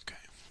 Okay,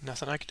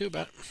 nothing I can do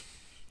about it.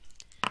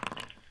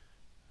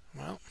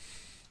 Well,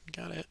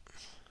 got it.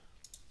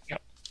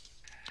 Yep.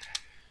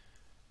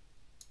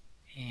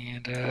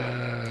 And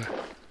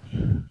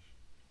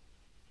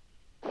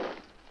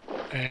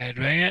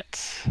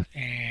advance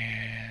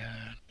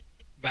and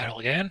battle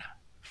again.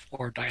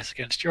 4 dice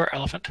against your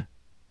elephant.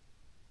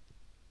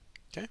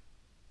 Okay.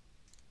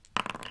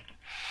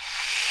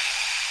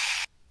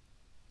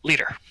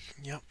 Leader.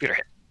 Yep. Leader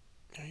hit.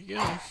 There you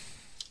go.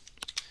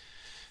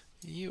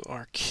 You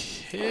are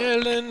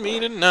killing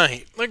me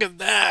tonight. Look at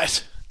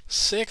that.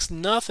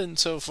 6-0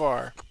 so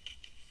far.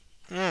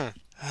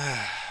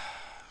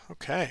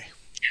 Okay.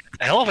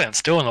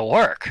 Elephants doing the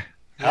work.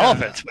 Yeah.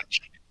 Elephants,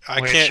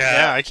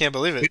 I can't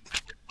believe it.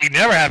 we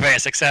never have any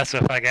success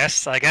with. I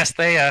guess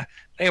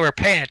they were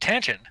paying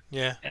attention.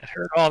 Yeah. And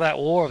heard all that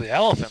War of the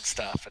Elephant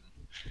stuff, and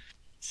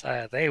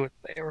decided they were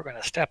going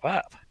to step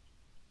up.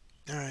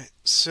 All right.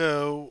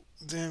 So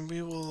then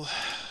we will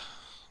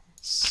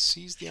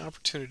seize the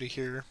opportunity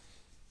here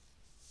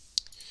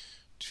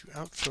to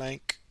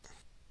outflank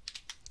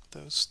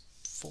those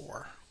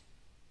 4.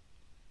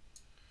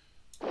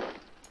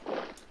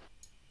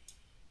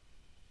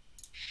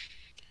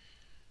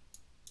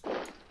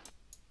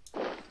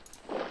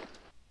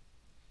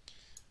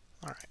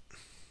 All right.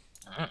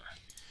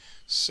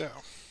 So,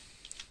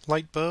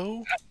 light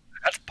bow.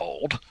 That's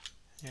bold.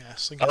 Yeah.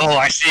 Oh,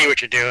 I see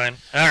what you're doing.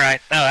 All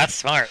right. No, that's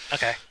smart.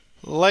 Okay.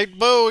 Light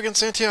bow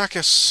against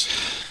Antiochus.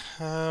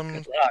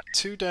 Good luck.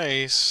 2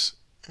 dice.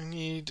 I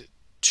need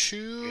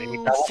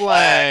 2 double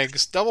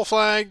flags. Double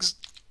flags.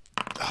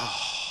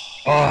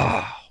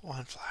 Oh,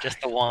 1 flag. just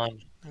the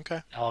one.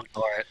 Okay. I'll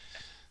ignore it.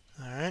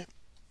 All right.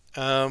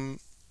 And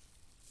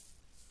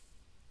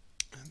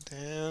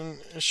then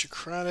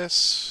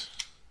Ischicratus.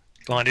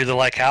 You want to do the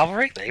light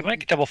cavalry? They might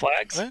get double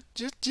flags.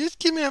 Just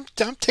give me. I'm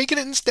taking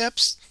it in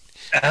steps.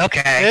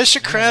 Okay.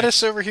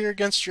 Ischicratus over here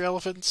against your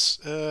elephants.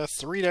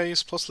 3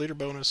 dice plus leader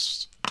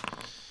bonus.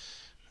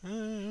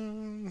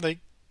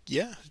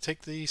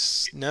 Take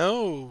these.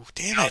 No,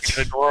 damn it.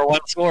 To ignore 1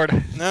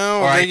 sword.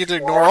 No, Or they get to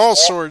ignore all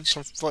swords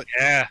from foot.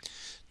 Yeah.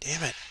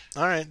 Damn it.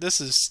 All right, this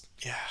is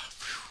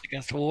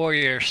Against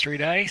warriors, 3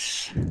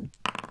 dice.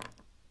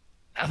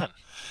 Nothing.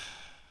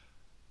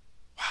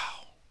 Wow.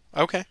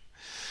 Okay.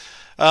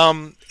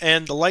 And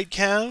the light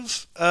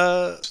cav,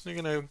 they're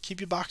gonna keep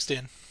you boxed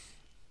in.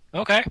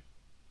 Okay.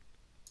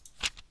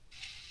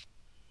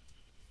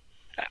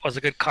 That was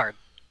a good card.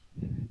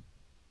 I'm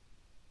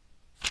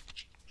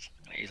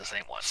going to use the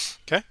same one.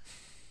 Okay.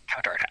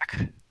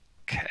 Counterattack.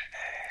 Okay.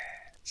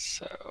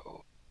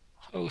 So,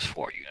 those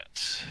 4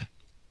 units.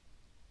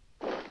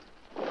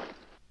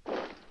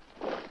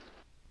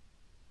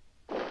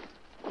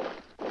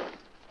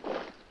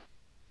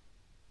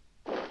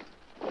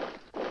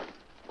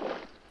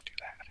 Do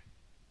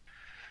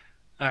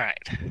that.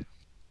 Alright.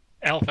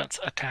 Elephants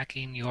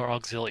attacking your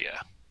auxilia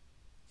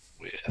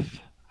with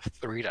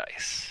 3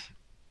 dice.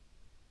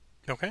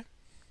 Okay.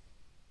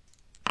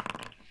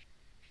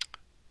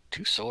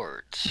 2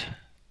 swords.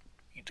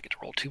 You get to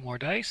roll 2 more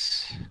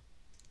dice.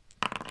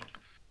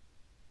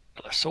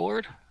 Another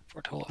sword for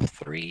a total of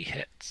 3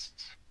 hits.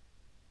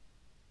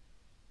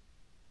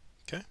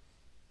 Okay.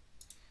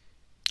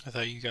 I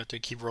thought you got to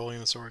keep rolling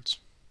the swords.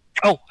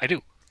 Oh, I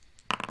do.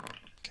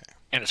 Okay.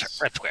 And it's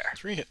a red square.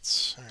 3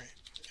 hits. All right.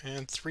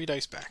 And 3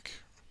 dice back.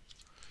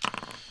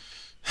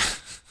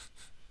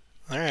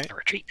 All right. A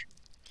retreat.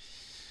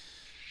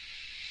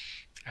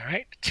 All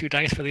right. 2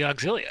 dice for the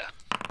auxilia.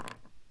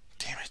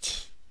 Damn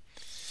it.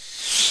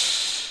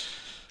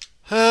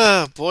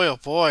 Oh boy, oh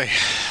boy.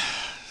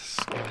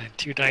 And then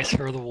 2 dice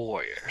for the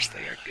warriors.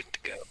 They are good to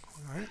go.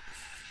 All right.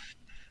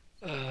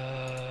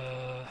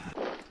 I'll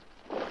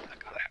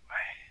go that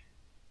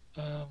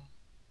way.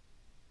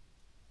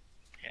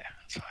 Yeah,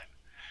 that's fine.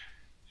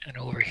 And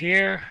over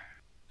here,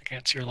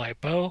 against your light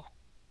bow,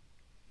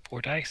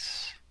 4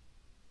 dice.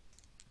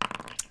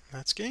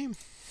 That's game.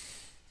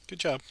 Good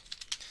job.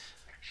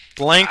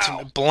 Blanked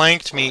Wow.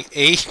 blanked me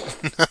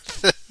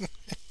 8-0.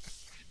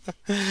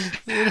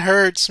 It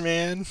hurts,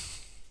 man.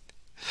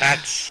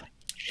 That's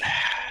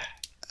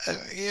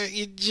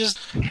You just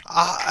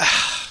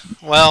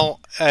well,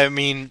 I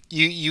mean,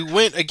 you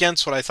went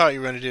against what I thought you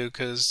were going to do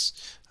because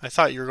I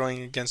thought you were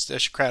going against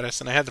Ishkratus,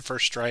 and I had the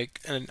first strike,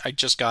 and I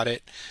just got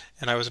it,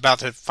 and I was about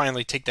to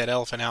finally take that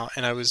elephant out,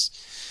 and I was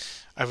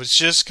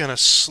just gonna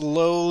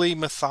slowly,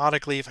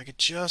 methodically, if I could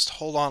just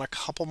hold on a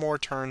couple more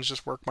turns,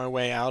 just work my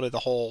way out of the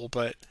hole,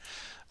 but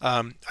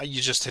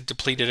you just had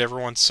depleted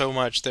everyone so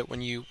much that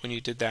when you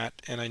did that,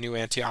 and I knew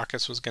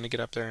Antiochus was going to get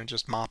up there and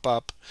just mop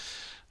up,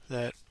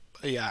 that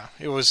yeah,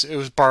 it was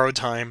borrowed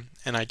time,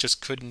 and I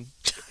just couldn't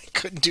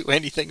couldn't do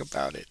anything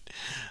about it.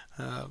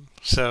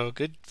 So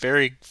good,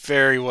 very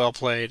very well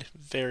played,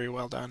 very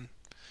well done.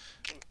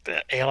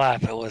 the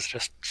Alap. It was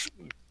just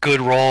good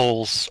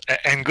rolls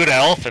and good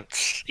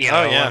elephants. Oh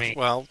yeah, I mean,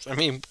 well, I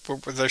mean,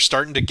 they're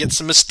starting to get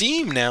some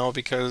esteem now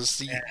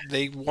because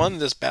they won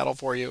this battle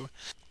for you.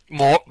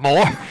 more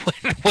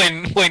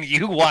when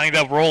you wind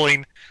up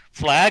rolling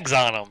flags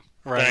on them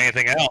than Right,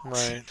 anything else.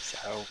 right.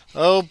 So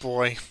Oh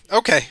boy.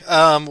 Okay.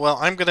 Well,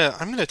 I'm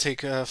gonna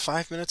take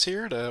 5 minutes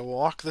here to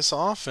walk this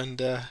off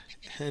and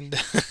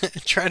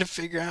try to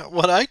figure out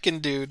what I can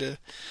do to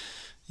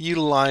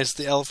utilize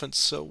the elephants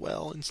so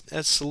well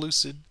as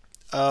Seleucid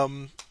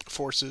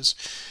forces.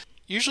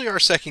 Usually, our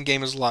second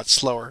game is a lot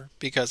slower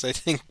because I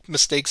think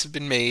mistakes have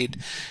been made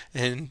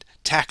and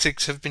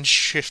tactics have been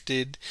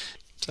shifted.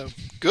 So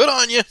good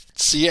on you.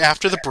 See you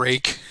after the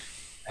break.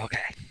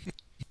 okay.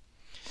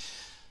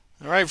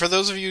 All right, for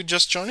those of you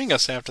just joining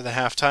us after the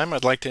halftime,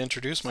 I'd like to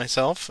introduce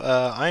myself.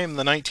 I am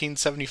the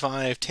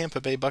 1975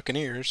 Tampa Bay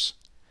Buccaneers,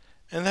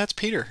 and that's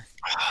Peter.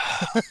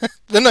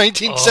 The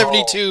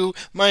 1972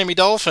 Miami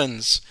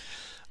Dolphins.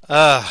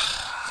 Uh,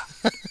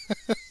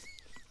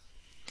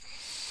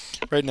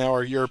 right now,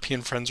 our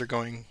European friends are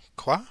going,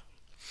 Quoi?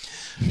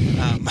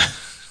 Um,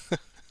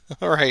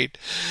 all right.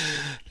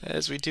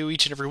 As we do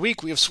each and every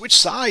week, we have switched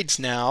sides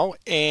now,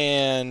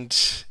 and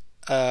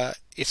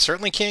it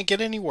certainly can't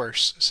get any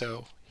worse.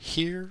 So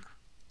here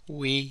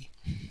we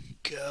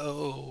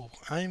go.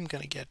 I'm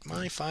going to get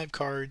my 5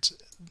 cards.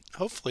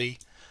 Hopefully,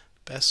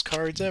 best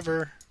cards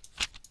ever.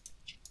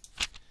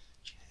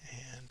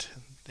 And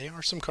they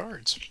are some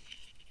cards.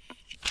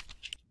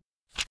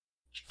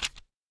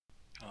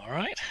 All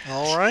right.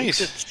 All right.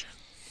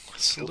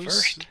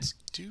 Seleucids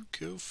do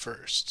go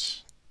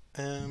first.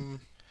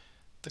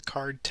 The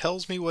card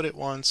tells me what it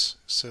wants,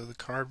 so the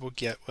card will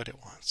get what it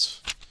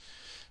wants.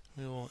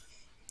 We will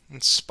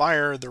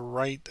inspire the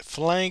right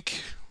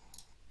flank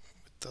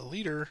with the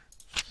leader.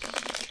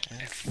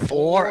 And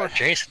 4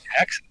 adjacent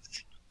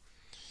hexes.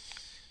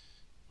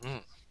 You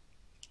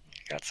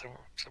got some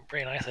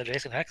pretty nice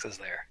adjacent hexes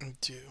there.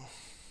 do.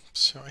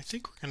 So I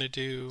think we're going to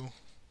do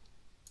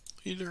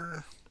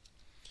leader,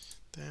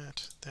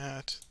 that,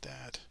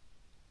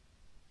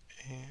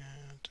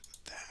 and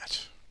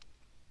that.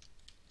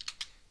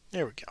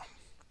 There we go.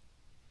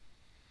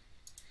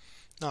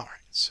 Alright,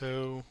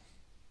 so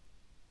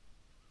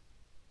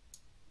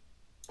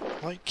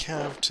light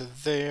cav to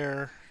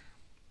there.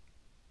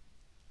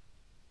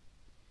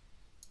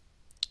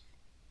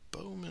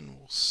 Bowman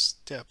will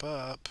step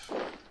up.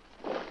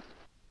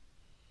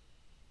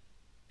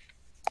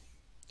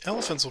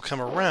 Elephants will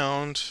come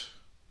around.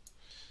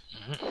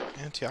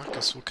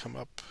 Antiochus will come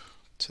up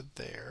to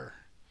there.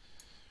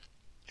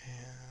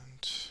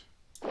 And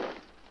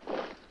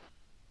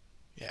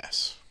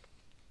yes,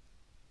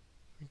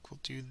 I think we'll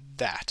do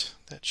that.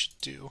 That should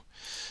do.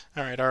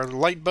 All right, our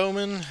light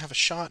bowmen have a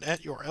shot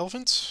at your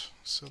elephants,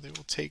 so they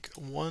will take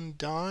 1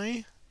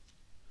 die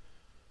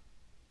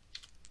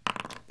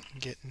and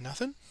get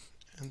nothing.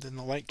 And then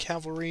the light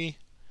cavalry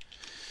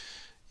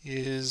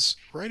is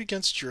right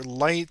against your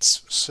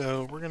lights,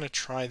 so we're going to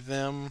try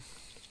them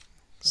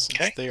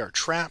since they are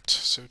trapped.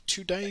 So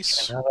 2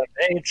 dice. Another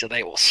aid, so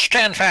they will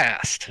stand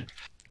fast.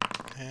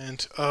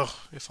 And,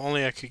 oh, if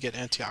only I could get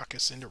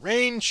Antiochus into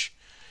range.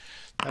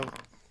 And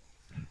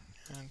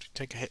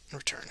take a hit in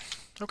return.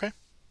 Okay.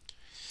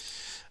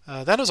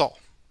 That is all.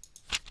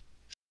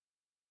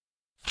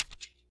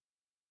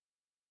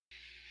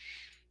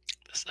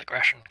 This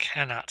aggression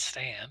cannot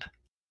stand.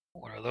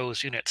 One of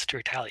those units to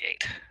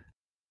retaliate.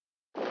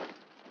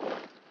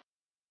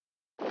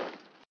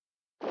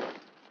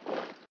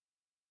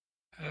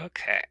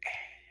 Okay.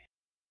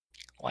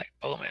 Light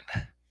bowman.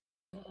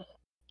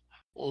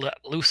 Let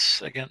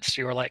loose against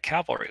your light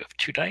cavalry with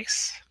 2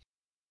 dice.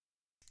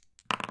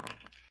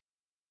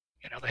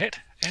 Another hit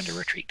and a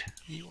retreat.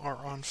 You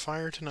are on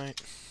fire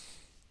tonight.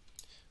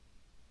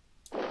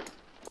 Let's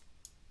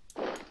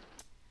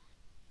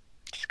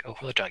go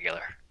for the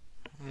jugular.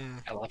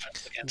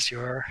 Elephant against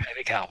your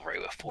heavy cavalry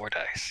with 4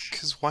 dice.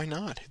 Because why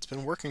not? It's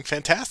been working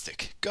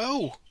fantastic.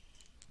 Go!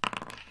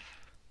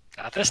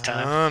 Not this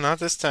time. Not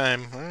this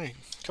time. All right.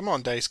 Come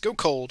on, dice. Go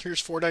cold. Here's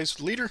 4 dice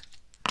leader.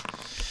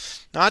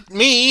 Not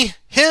me.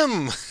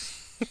 Him!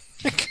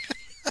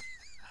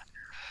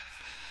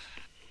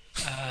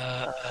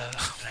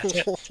 That's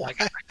it.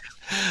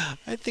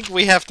 I think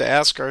we have to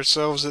ask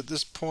ourselves at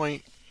this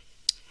point,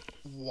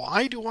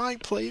 why do I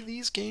play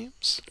these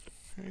games?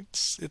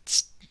 It's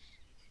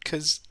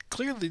because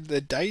clearly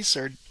the dice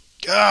are...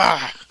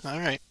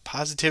 Alright.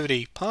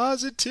 Positivity.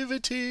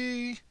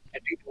 Positivity! I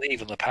do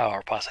believe in the power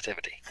of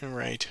positivity.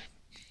 Alright.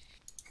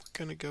 We're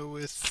gonna go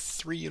with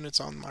 3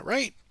 units on my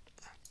right.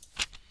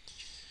 There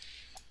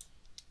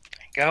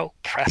you go.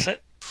 Press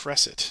it.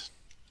 Press it.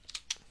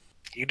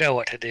 You know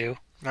what to do.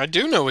 I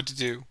do know what to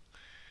do.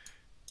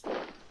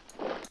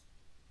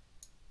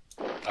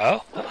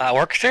 Oh, that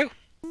works too.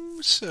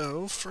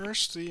 So,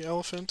 first the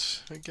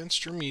elephant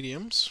against your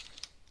mediums.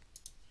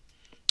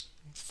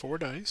 4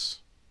 dice.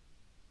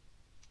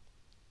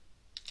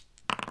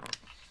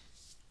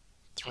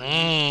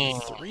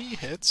 3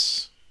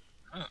 hits.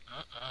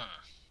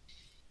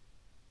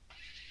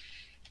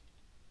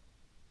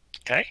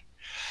 Okay.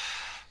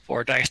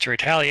 4 dice to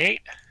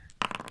retaliate.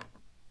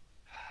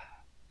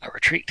 A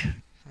retreat.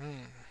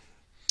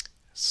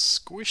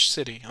 Squish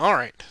City.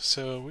 Alright,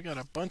 so we got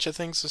a bunch of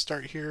things to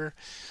start here.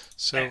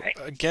 So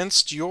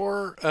against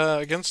your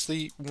against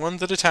the one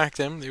that attacked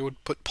them, they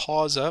would put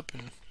paws up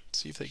and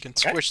see if they can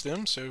squish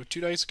them. So 2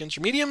 dice against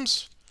your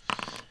mediums.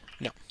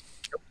 No.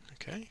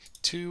 Okay.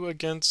 2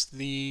 against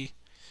the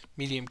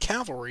medium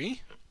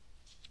cavalry.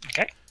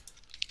 Okay.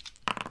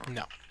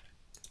 No.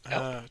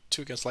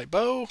 2 against light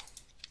bow.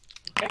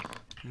 Okay.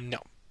 No.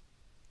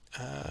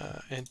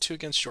 And 2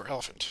 against your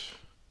elephant.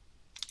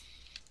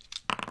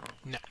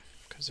 No,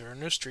 because there are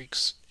no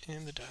streaks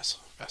in the best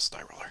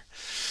die roller.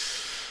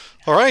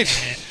 All right.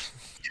 And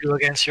 2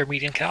 against your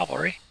medium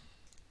cavalry.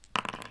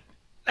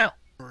 No.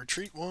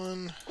 Retreat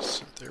 1.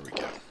 So there we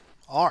go.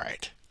 All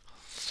right.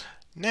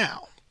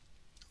 Now,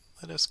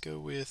 let us go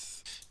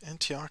with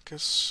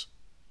Antiochus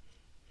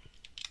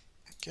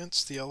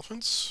against the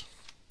elephants.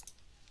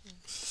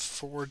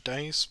 4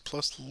 dice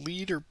plus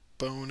leader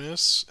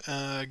bonus,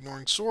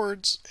 ignoring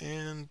swords,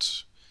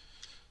 and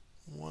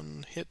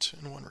 1 hit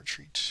and 1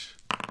 retreat.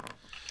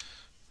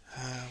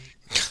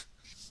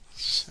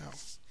 So,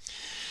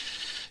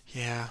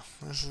 yeah,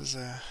 this is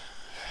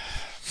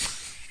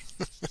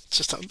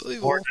just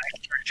unbelievable. 4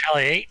 dice to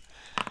retaliate.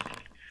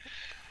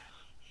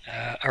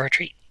 A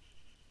retreat.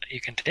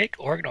 You can take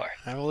or ignore.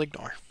 I will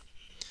ignore.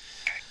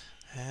 Okay.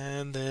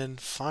 And then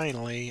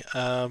finally,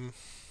 alright,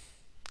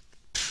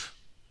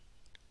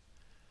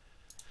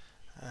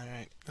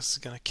 this is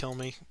gonna kill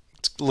me.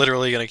 It's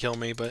literally gonna kill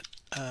me, but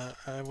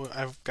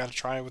I've got to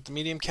try with the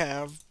medium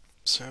cav.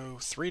 So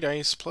 3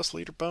 dice plus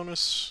leader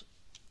bonus.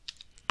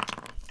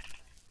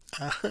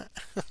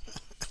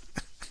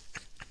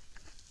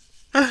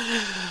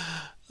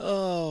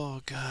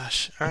 Oh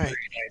gosh! All right.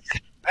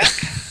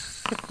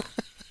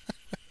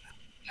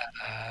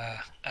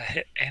 A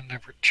hit and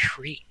a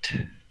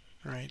retreat.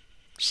 Right.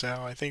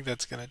 So I think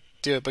that's gonna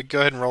do it. But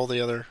go ahead and roll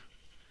the other.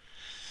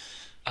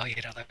 Oh,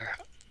 you know there.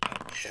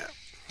 Yeah.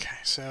 Okay.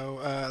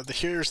 So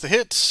here's the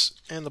hits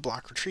and the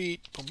block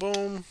retreat. Boom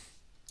boom.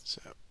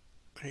 So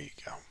there you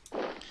go.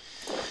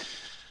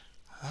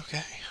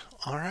 Okay.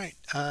 All right.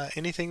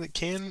 Anything that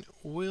can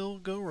will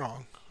go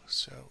wrong.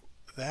 So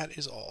that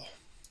is all.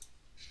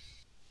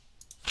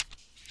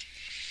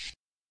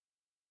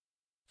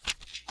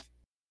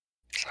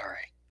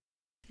 Sorry.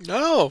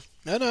 No.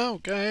 No.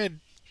 Go ahead.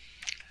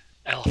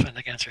 Elephant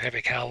against your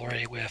heavy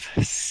cavalry with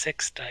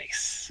 6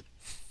 dice.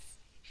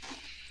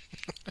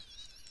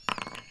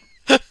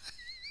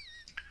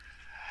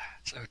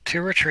 So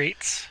 2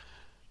 retreats.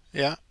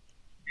 Yeah.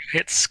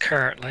 Hits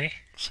currently.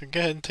 So go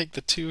ahead and take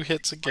the 2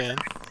 hits again.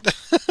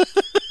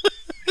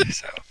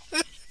 So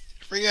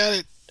Forget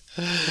it.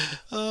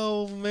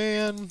 Oh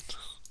man.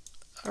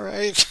 All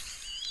right.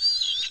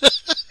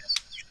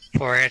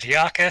 for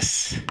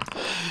Antiochus,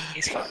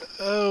 he's fine.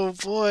 Oh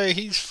boy,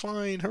 he's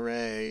fine.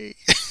 Hooray.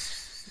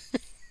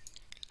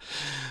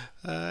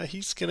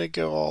 He's gonna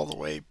go all the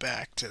way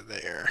back to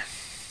there.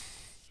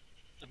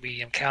 The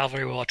medium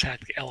cavalry will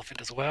attack the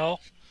elephant as well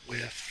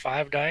with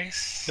 5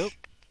 dice. Yep.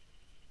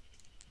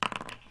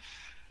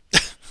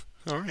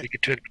 All right. We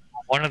get to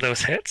ignore one of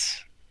those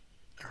hits.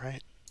 All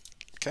right.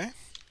 Okay.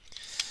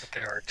 But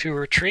there are 2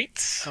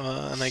 retreats.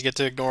 And I get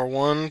to ignore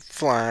 1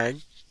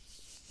 flag.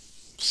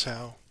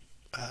 So,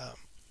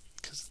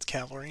 because it's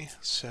cavalry.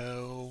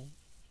 So,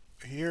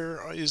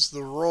 here is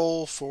the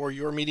roll for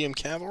your medium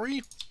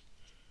cavalry.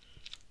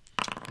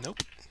 Nope.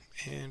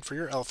 And for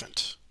your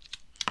elephant.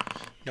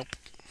 Nope.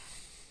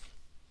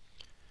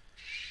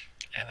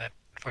 And then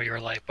for your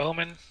light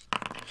bowman.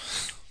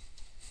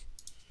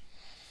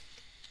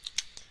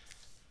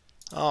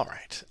 All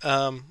right.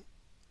 I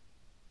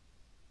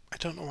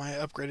don't know why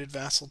I upgraded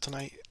Vassal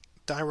tonight.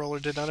 Die roller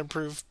did not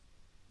improve.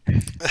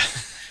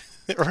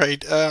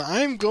 Right.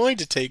 I'm going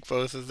to take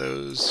both of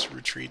those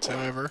retreats,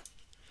 however.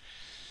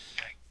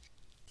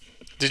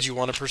 Did you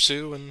want to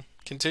pursue and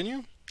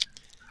continue?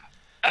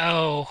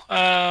 Oh,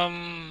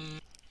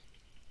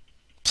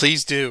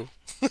 Please do.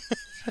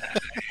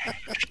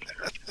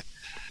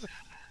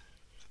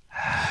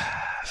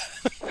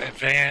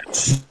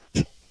 advance.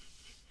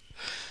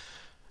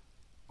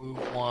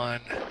 Move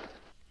 1.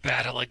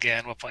 Battle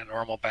again. We'll play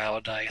normal battle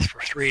dice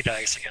for 3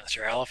 dice against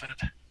your elephant.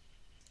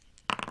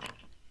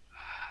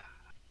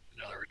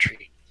 Another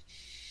retreat.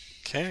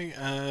 Okay,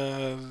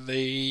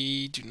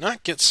 they do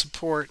not get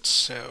support,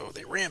 so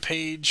they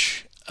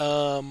rampage.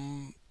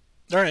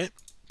 Alright,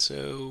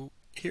 so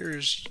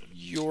here's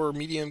your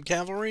medium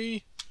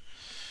cavalry.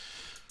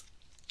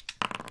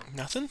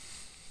 Nothing.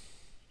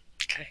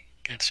 Okay,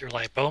 against your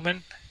light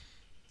bowman.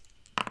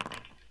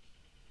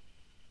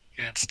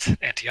 Against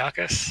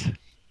Antiochus. And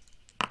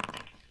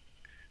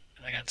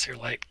against your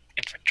light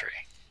infantry.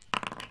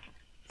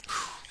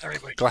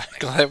 Everybody.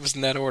 Glad it was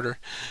in that order.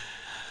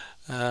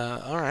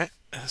 Alright,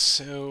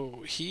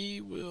 so he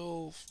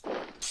will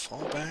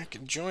fall back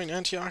and join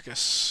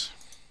Antiochus.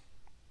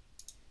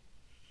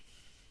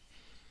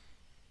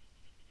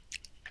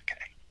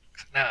 Okay,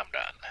 so now I'm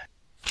done.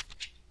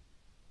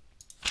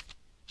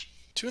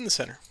 2 in the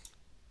center.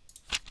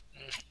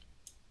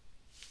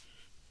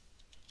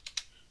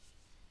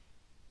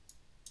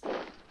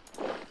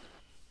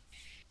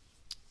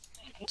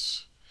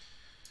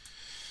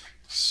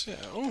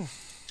 So,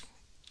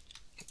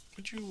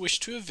 would you wish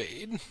to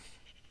evade?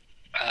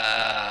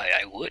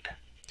 I would.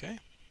 Okay.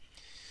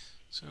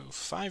 So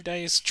 5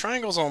 dice,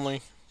 triangles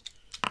only.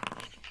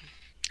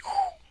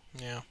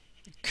 Yeah.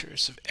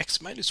 Curse of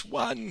X minus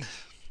 1.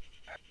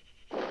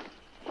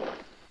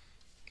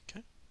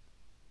 Okay.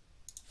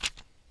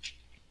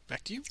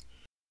 Back to you.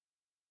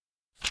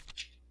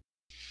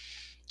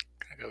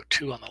 Gonna go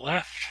 2 on the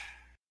left.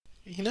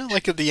 You know,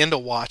 like at the end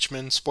of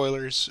Watchmen,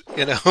 spoilers,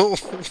 you know,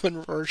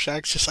 when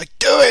Rorschach's just like,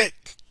 do it!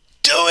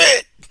 Do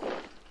it!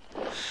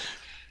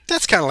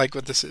 That's kind of like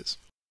what this is.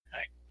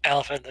 Right.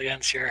 Elephant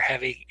against your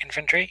heavy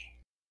infantry.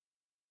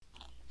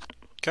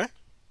 Okay.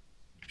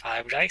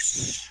 5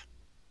 dice.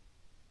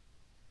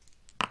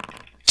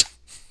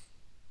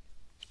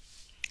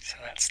 So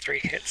that's 3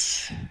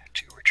 hits,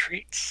 2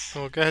 retreats.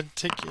 Well, go ahead and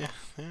take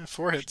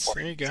 4 hits. 4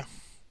 There you go.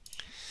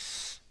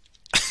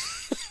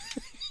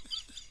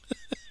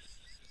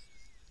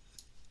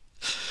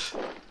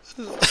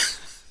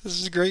 This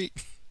is great.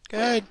 Go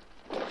ahead.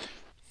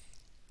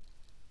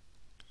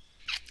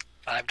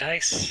 5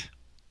 dice.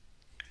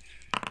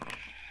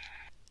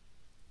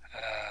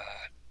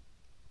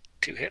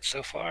 2 hits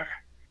so far.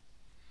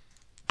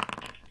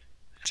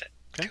 That's it.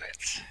 Okay. 2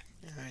 hits.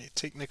 Alright,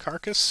 take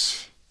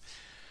Nicarchus.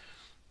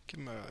 Give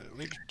him a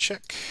leader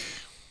check.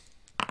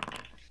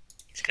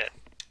 He's good.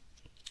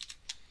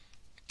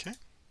 Okay.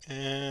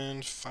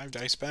 And 5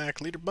 dice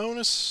back. Leader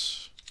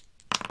bonus.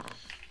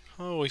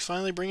 Oh, we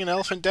finally bring an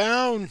elephant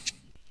down.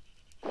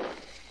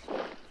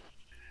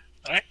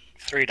 Alright.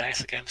 3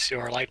 dice against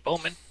your light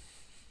bowman.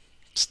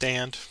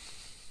 Stand.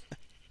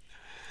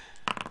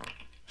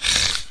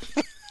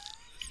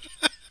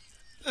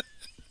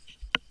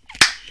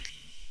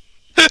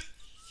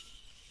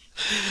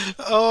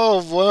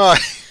 Oh boy.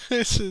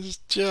 This is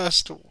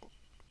just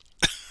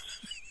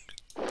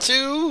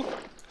 2,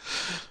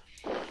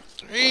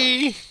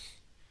 3,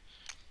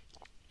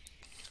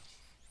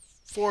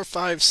 4,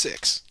 5,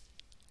 6.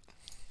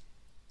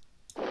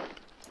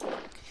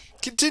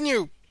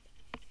 Continue.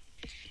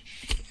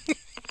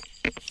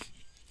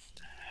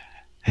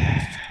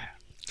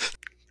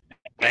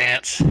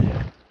 Advance.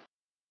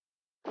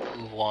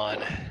 Move 1.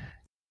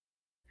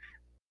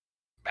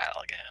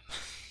 Battle again.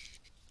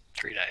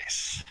 3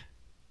 dice.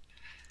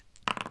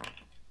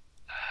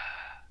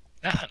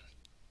 Nothing.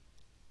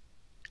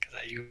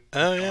 Because you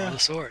Oh draw yeah. the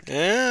sword.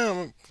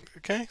 Yeah.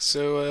 Okay.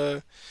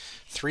 So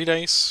 3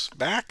 dice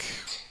back.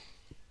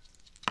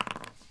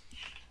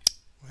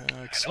 I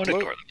don't Explode.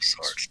 ignore those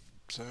swords.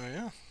 So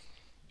yeah.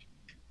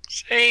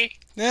 See?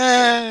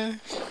 Ah,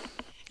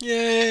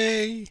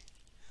 yay!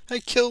 I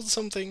killed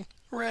something.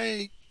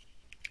 Hooray!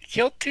 You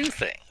killed 2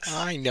 things.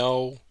 I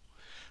know.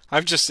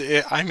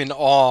 I'm in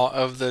awe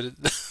of the,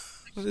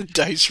 the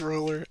dice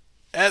roller,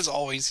 as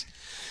always.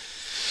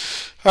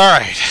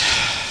 Alright.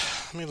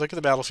 Let me look at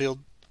the battlefield.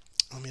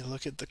 Let me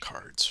look at the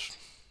cards.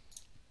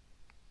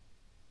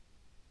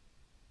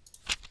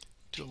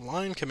 Do a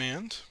line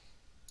command.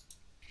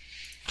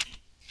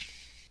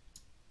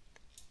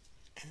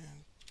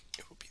 And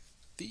it will be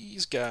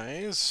these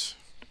guys.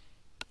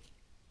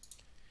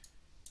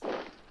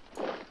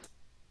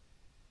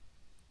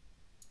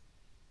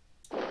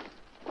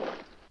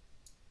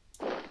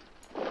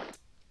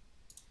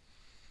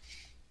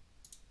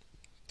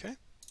 Okay.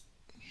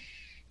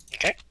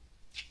 Okay.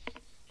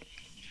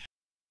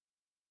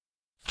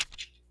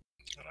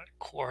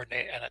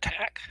 Coordinate an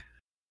attack.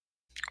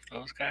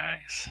 Those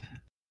guys.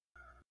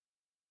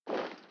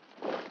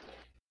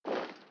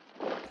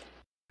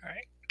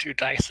 Alright. 2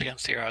 dice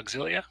against your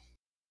auxilia.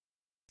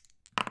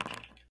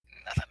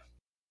 Nothing.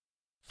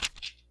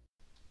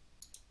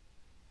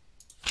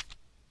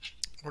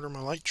 Order my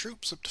light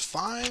troops up to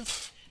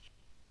 5.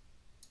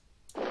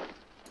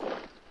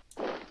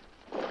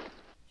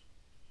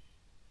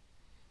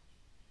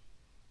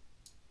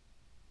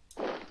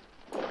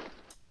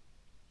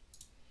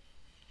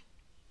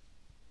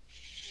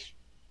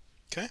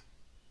 Okay.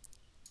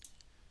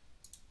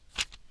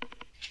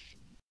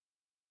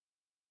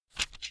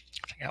 I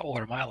think I'll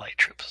order my light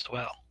troops as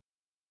well.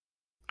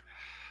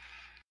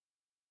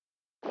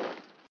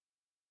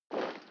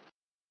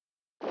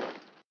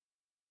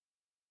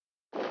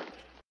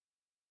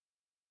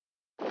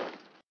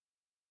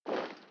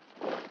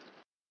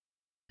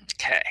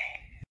 Okay.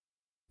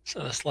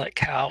 So this light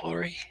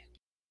cavalry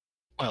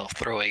will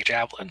throw a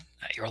javelin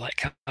at your light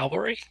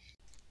cavalry.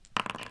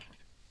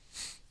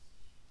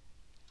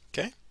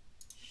 Okay.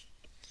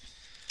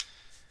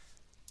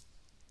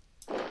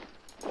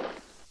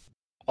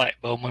 Light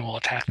bowman will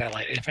attack that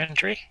light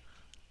infantry.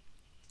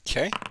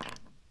 Okay.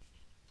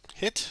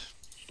 Hit.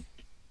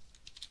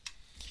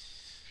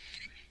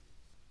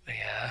 The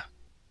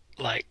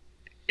light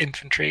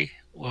infantry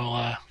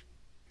will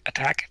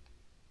attack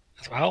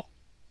as well.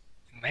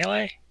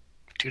 Melee.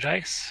 2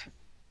 dice.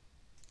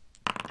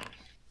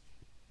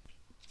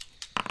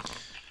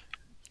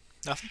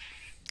 Nothing.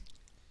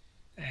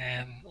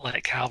 And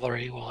light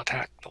cavalry will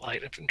attack the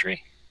light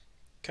infantry.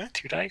 Okay.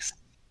 2 dice.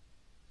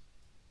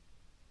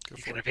 Go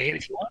You for can it. evade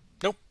if you want.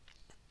 Nope.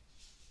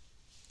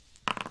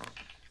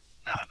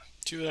 Nothing.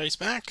 2 dice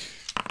back.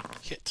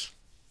 Hit.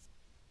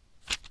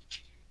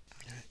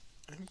 Okay.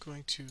 I'm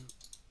going to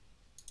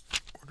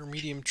order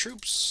medium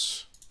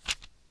troops.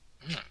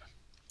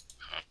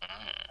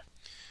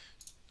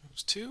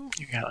 Those 2.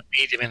 You got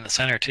medium in the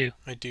center too.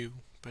 I do,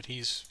 but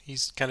he's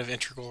kind of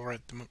integral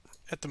right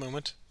at the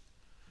moment.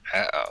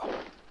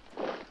 Uh-oh.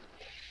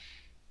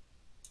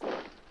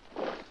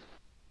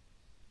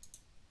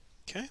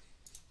 Okay.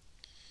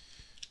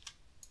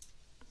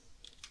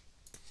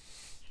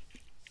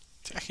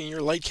 Attacking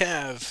your light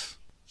cav.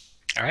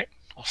 Alright,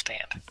 we'll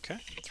stand. Okay.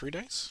 3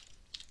 dice.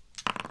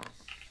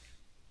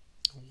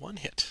 1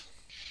 hit.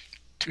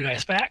 2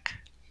 dice back.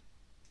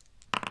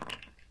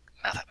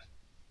 Nothing.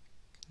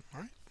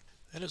 Alright.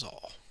 That is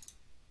all.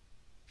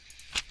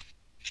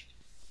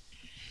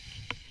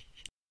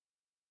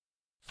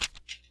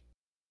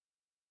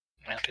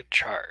 Mounted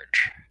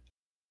charge.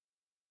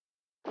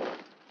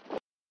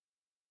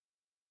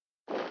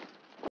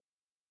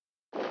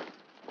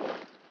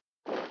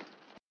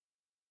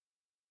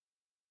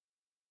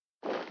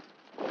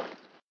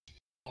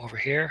 Over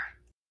here.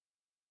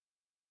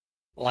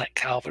 Light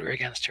cavalry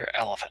against your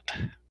elephant.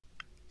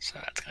 So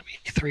that's going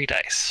to be 3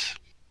 dice.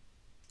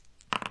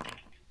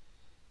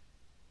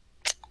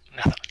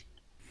 Nothing.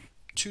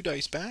 2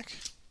 dice back.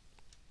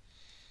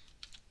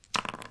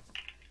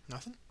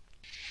 Nothing.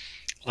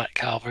 Light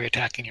cavalry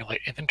attacking your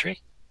light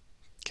infantry.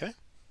 Okay.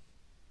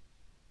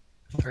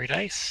 3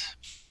 dice.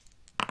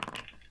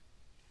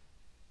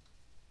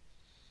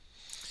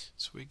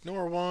 So we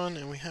ignore 1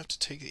 and we have to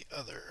take the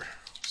other.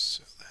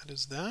 So that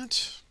is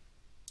that.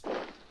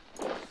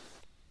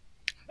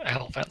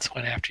 Elephants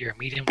went after your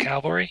medium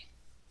cavalry.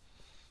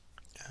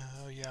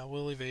 Yeah,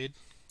 we'll evade.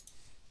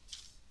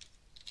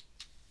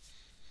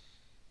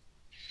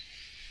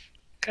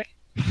 Okay.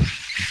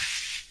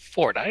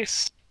 4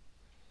 dice.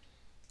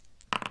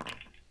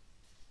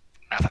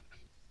 Nothing.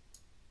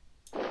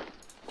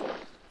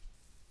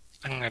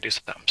 I'm going to do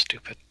something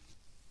stupid.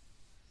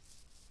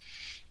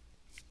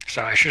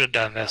 So I should have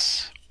done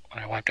this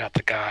when I wiped out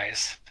the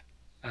guys.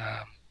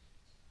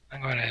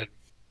 I'm going to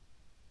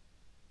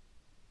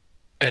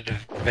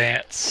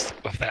advance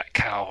with that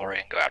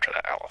cavalry and go after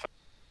that elephant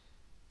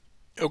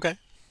Okay.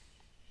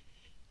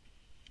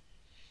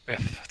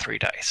 with 3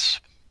 dice.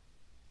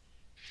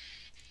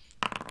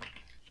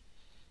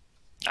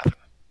 Nothing.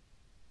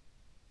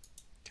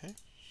 Okay.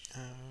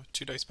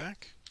 2 dice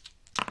back.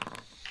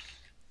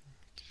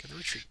 Gonna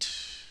retreat.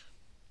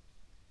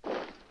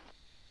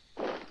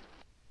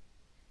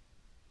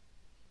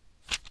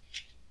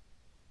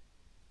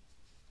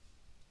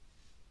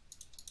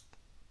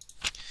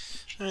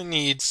 I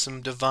need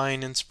some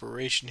divine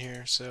inspiration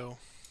here, so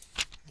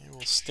I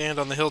will stand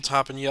on the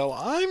hilltop and yell,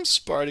 "I'm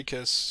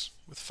Spartacus,"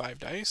 with 5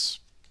 dice.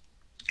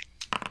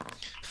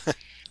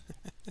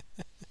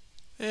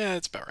 Yeah,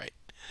 that's about right.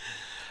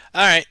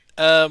 Alright,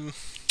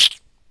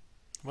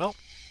 well,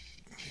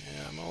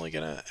 yeah, I'm only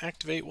gonna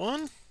activate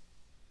 1.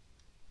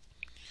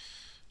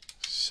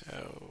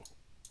 So,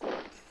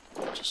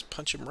 just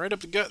punch him right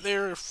up the gut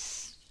there.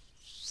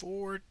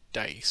 4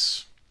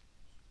 dice.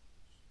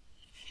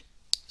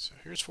 So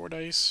here's 4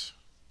 dice.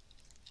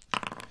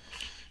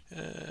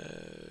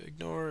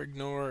 Ignore,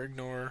 ignore,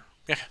 ignore.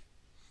 Yeah,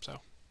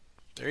 so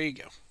there you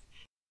go.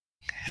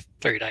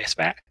 3 dice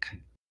back.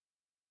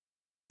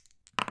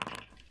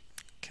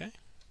 Okay.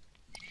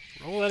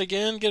 Roll that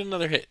again, get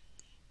another hit.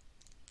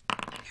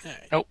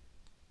 Right. Nope.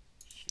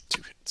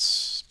 2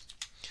 hits.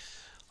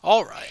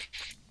 Alright.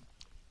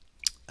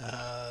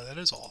 That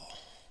is all.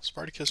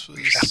 Spartacus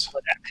was...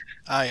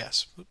 Ah,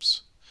 yes.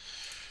 Oops.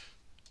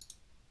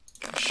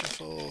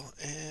 Shuffle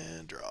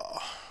and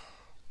draw.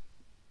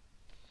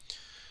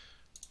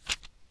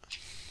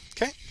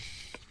 Okay.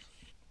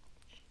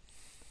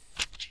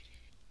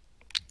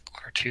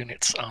 Cartoon,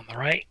 it's on the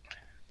right.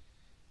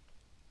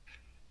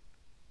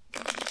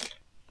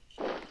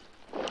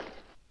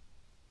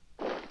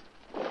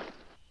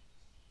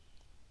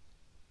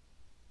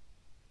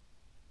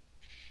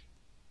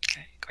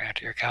 Okay, grab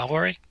to your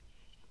cavalry.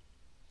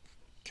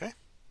 Okay.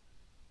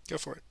 Go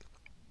for it.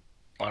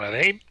 1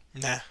 evade.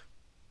 Nah.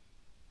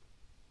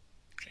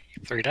 Okay,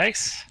 3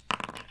 dice.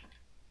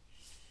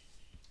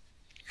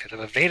 Could have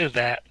evaded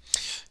that.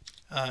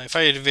 If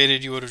I had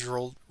evaded, you would have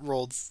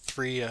rolled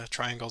 3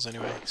 triangles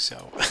anyway,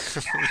 so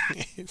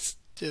it's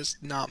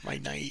just not my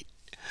night.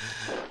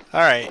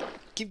 Alright,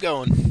 keep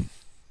going.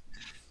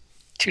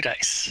 2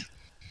 dice.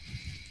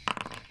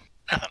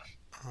 Nothing.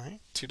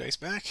 Alright, 2 dice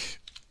back.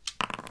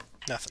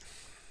 Nothing.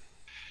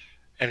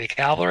 Heavy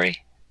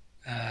cavalry.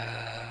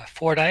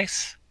 4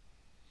 dice.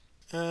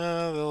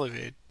 They'll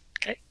evade.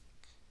 Okay.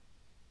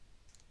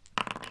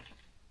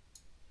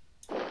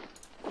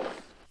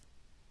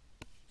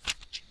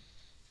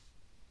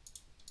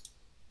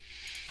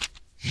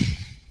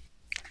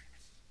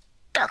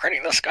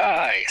 Darkening the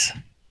skies.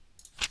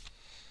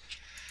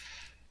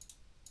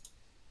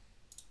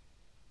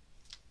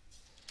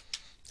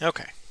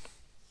 Okay.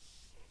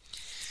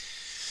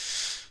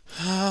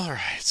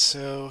 Alright,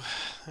 so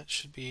that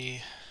should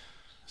be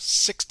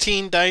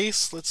 16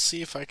 dice. Let's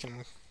see if I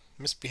can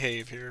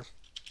misbehave here.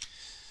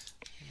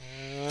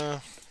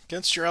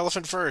 Against your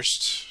elephant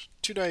first.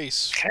 2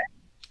 dice. Okay.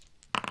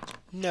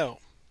 No.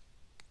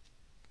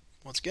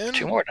 Once again.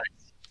 2 more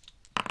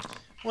dice.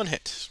 1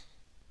 hit.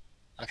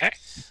 Okay.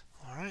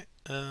 Alright.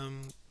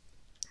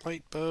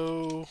 Light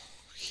bow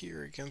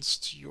here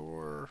against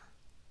your...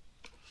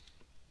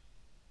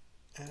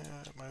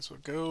 might as well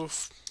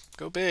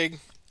go big.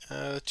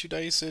 2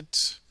 dice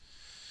at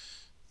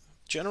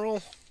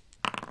general.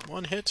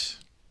 1 hit.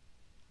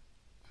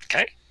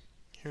 Okay.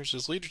 Here's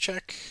his leader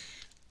check.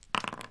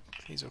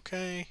 He's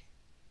okay.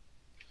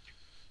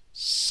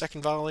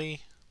 Second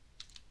volley.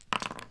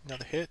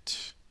 Another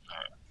hit.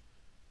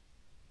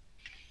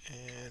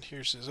 And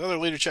here's his other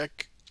leader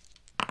check.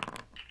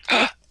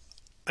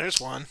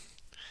 There's 1.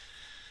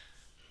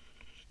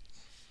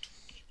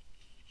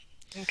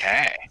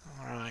 Okay.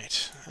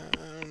 Alright.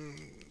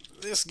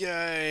 This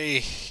guy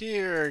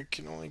here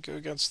can only go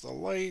against the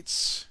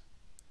lights.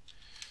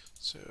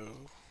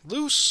 So,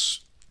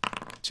 loose.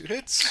 2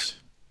 hits.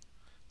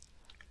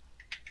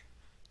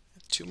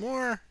 2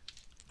 more.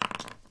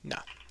 No.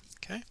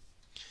 Okay.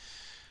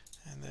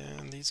 And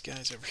then these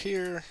guys over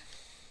here.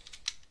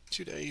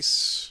 2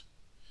 dice.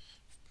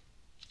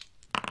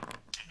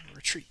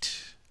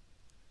 Retreat.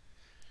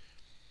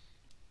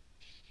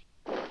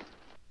 And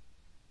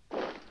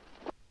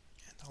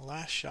the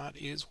last shot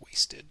is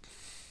wasted.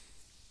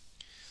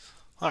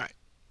 Alright.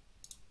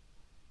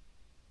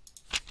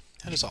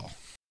 That is all.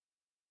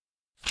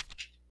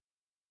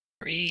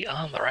 3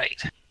 on the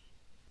right.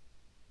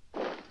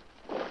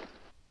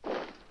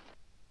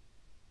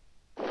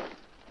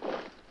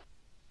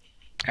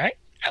 Alright.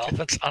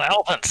 Elephants on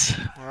elephants.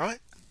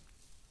 Alright.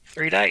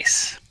 3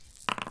 dice.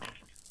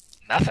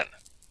 Nothing.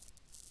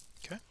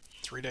 Okay.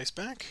 3 dice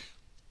back.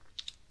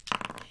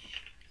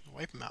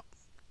 Wipe them out.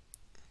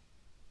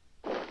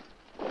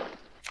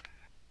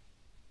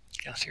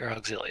 Against your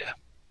auxilia.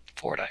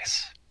 4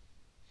 dice.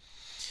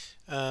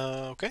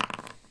 Okay.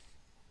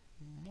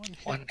 1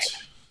 hit. 1 hit.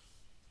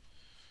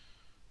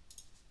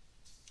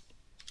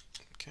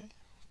 Okay.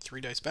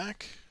 3 dice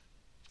back.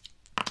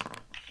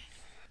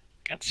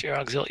 Against your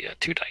auxilia.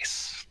 2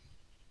 dice.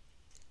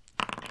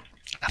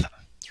 Nothing.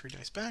 3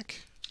 dice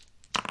back.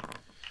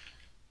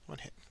 1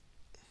 hit.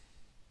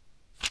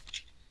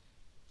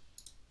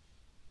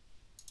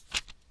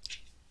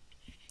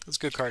 That's a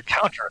good card.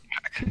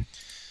 Counterattack.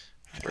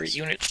 3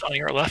 units on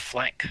your left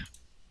flank.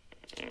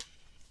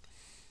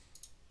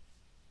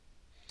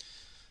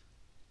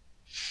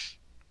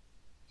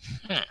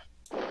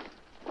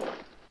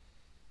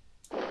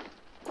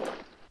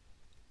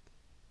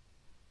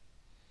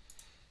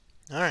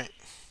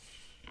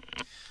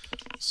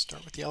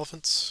 with the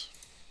elephants?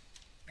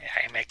 Yeah,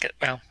 you make it.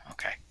 Well,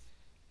 okay.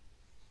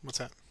 What's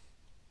that?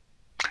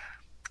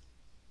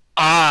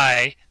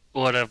 I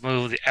would have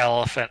moved the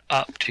elephant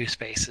up 2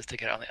 spaces to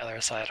get on the other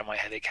side of my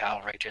heavy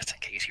cavalry just in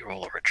case you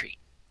roll a retreat.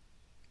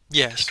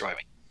 Yes. Destroy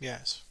me.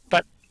 Yes.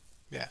 But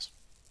yes.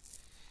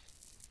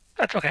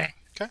 That's okay.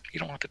 Okay. You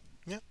don't want to.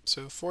 Yeah.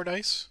 So 4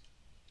 dice.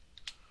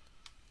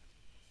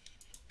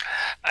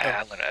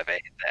 I'm going to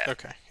evade that.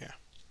 Okay. Yeah.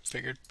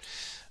 Figured.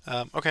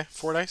 Okay.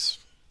 4 dice.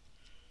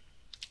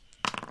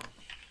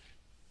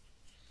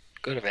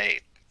 Good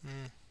evade.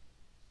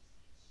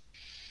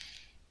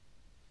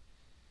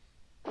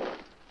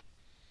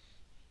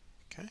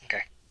 Okay.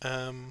 Okay.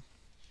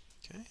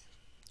 Okay.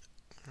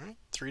 All right.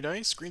 3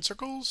 dice. Green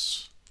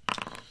circles.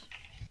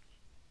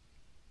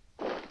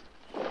 And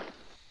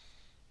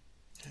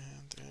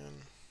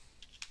then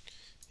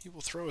he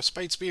will throw a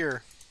spite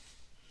spear.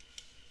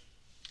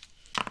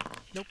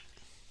 Nope.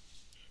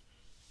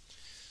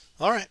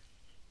 All right.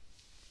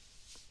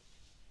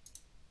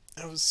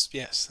 That was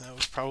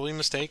probably a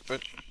mistake,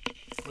 but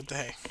what the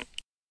hey.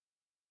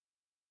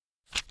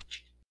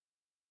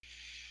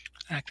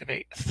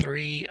 Activate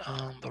 3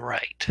 on the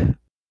right.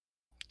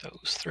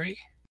 Those 3.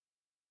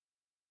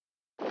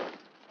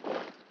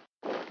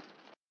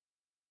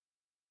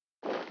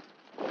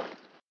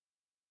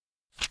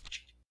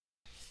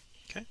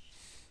 Okay.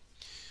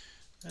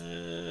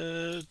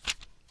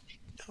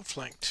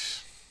 Outflanked.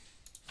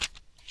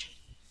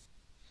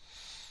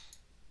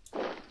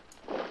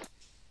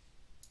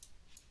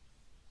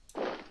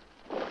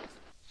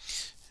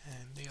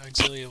 And the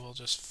auxilia will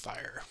just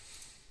fire.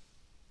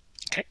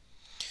 Okay.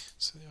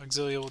 So the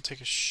auxilia will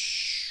take a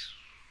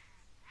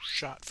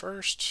shot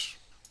first.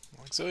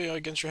 Auxilia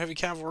against your heavy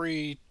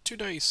cavalry, 2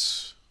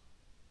 dice.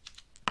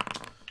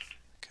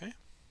 Okay,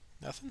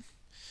 nothing.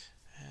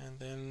 And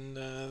then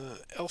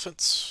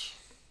elephants.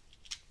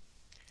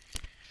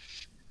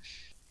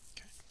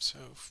 Okay, so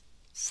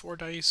 4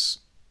 dice.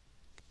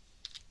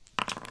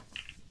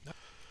 No.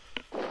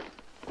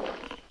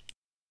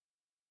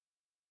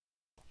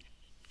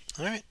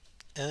 All right.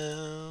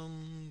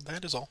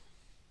 That is all.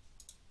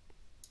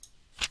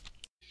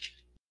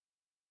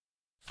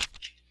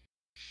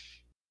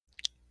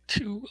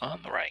 Two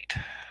on the right.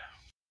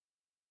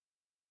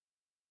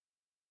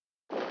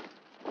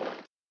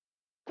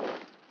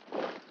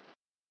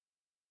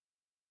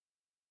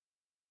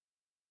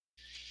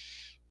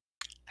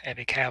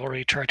 Heavy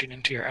cavalry charging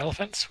into your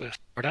elephants with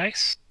 4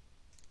 dice.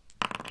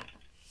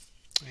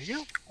 There you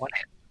go. 1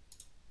 hit.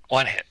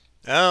 1 hit.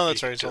 Oh,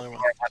 that's right. It's only 1.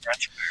 All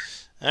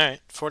right,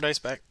 4 dice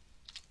back.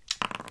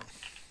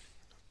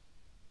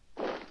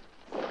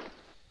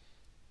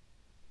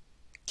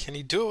 Can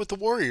he do it with the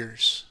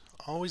warriors?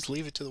 Always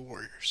leave it to the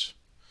warriors.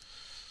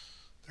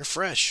 They're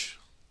fresh.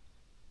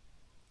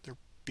 Their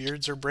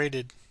beards are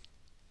braided.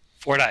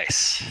 4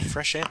 dice.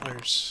 Fresh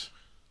antlers.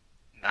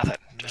 Nothing.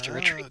 Just a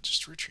retreat.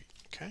 Just a retreat.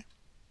 Okay.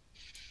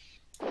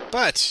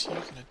 But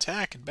you can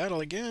attack and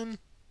battle again.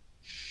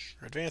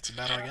 Or advance and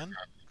battle again.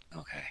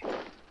 Okay.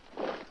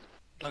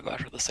 I'll go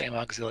after the same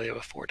auxilia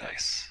with 4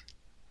 dice.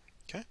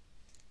 Okay.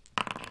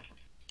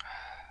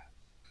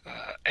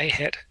 A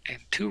hit and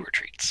 2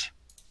 retreats.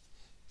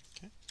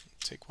 Okay.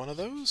 Take one of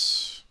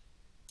those.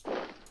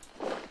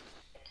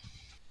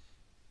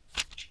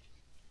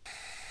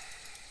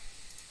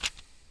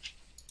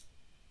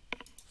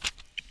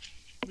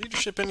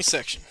 Leadership any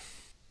section.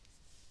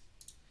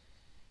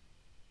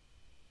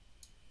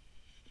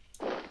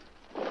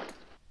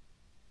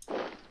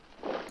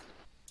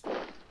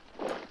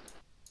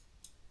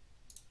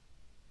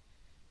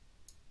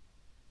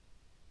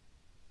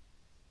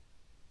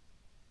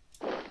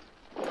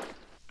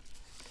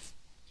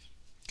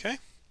 Okay.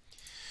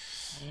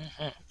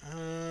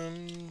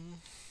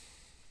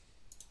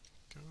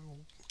 Go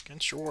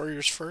against your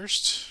warriors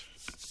first.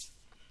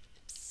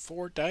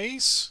 4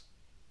 dice.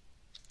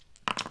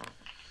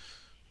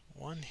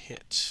 1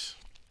 hit.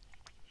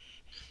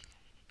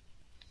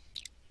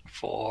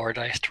 4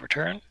 dice to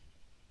return.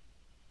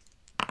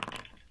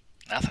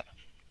 Nothing.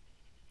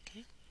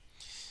 Okay.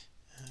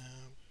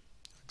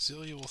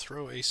 Auxilia will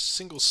throw a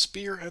single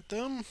spear at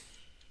them.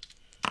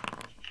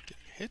 Get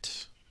a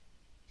hit.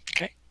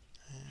 Okay.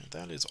 And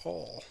that is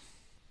all.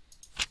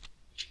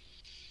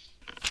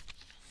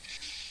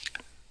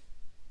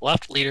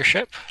 Left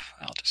leadership.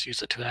 I'll just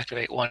use it to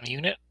activate 1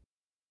 unit.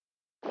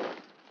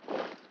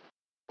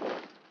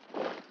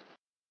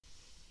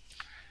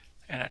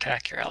 And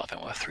attack your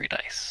elephant with 3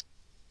 dice.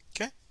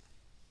 Okay.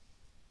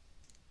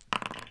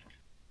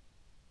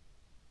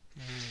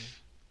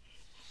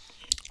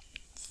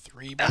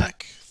 3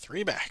 back.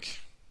 3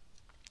 back.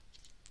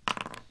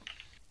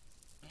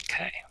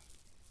 Okay.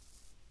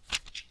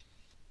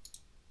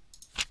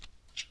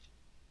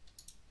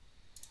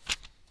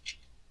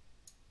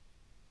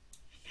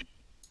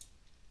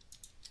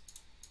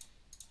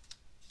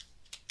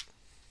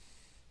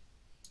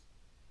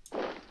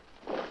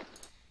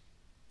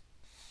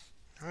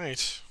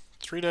 Alright.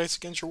 3 dice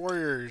against your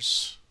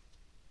warriors.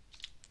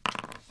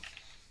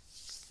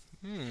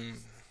 The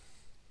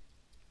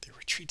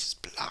retreat is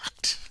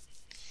blocked.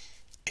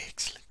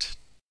 Excellent.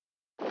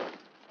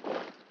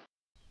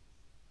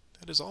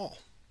 is all.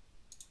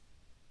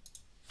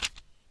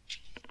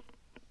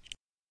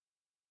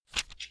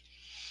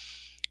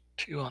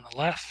 Two on the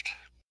left.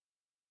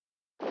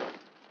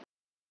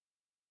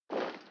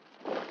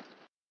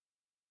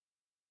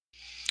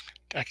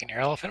 Attacking your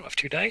elephant with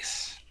 2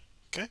 dice.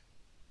 Okay.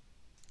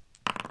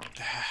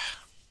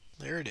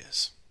 There it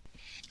is.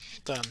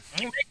 Done.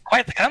 You made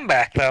quite the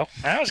comeback, though.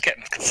 I was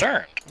getting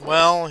concerned.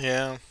 Well,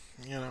 yeah,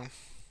 you know,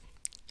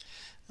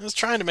 I was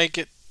trying to make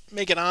it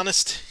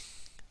honest,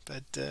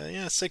 but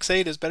yeah,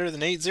 6-8 is better than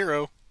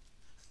 8-0.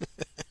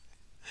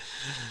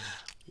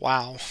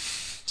 Wow.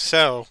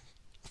 So,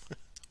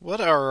 what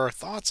are our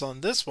thoughts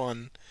on this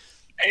one?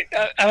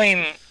 I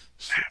mean,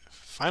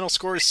 Final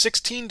score is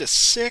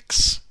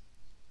 16-6.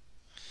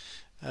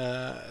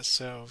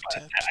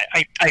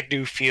 I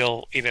do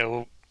feel,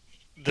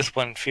 this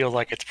one feels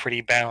like it's pretty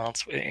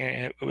balanced.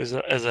 It was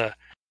a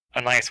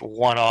nice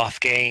one-off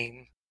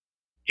game,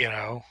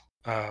 I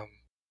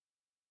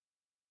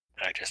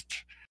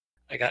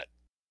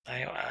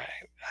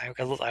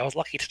was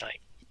lucky tonight.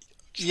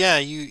 Yeah,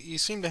 you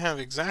seem to have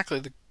exactly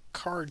the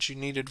cards you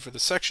needed for the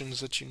sections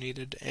that you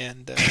needed,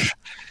 and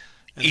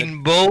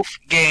in both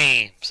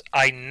games,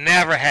 I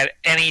never had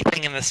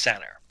anything in the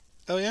center.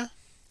 Oh yeah?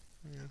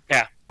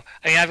 Yeah.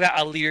 I mean, I've got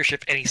a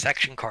leadership any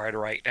section card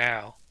right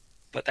now,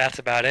 but that's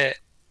about it.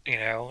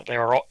 They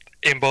were all,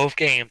 in both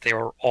games. They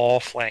were all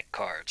flank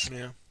cards.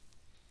 Yeah.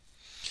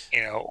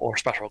 Or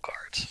special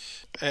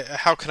cards.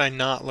 How could I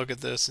not look at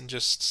this and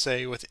just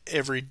say, with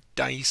every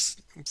dice,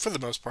 for the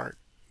most part,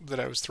 that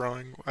I was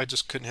throwing, I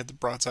just couldn't hit the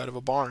broadside of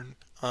a barn.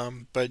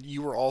 But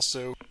you're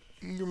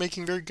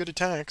making very good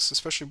attacks,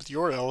 especially with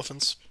your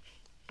elephants,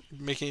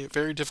 making it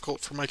very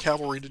difficult for my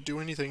cavalry to do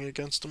anything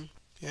against them.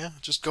 Yeah,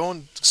 just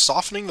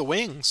softening the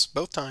wings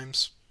both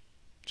times.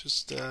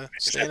 Just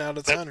staying out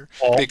of the center.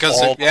 Because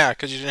you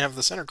didn't have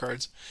the center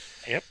cards.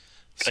 Yep.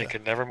 So. I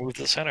could never move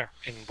the center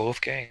in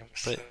both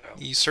games. But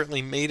you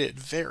certainly made it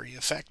very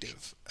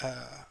effective.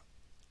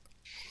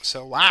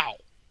 So, wow.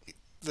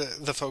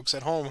 The folks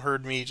at home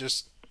heard me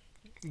just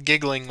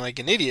giggling like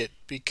an idiot,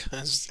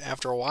 because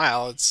after a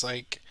while it's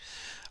like,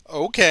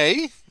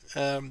 okay,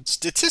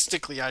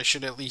 statistically I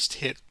should at least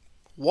hit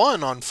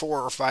 1 on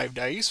 4 or 5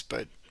 dice,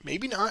 but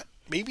maybe not.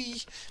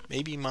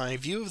 Maybe my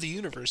view of the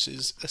universe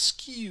is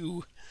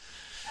askew.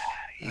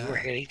 You were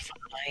hitting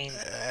fine.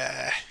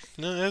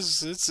 No,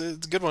 it's a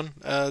good one.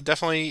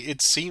 Definitely,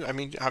 it seemed. I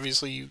mean,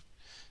 obviously,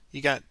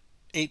 you got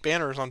 8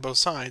 banners on both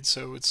sides,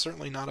 so it's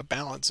certainly not a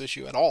balance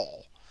issue at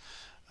all.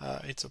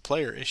 It's a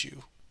player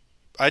issue.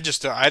 I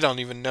don't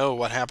even know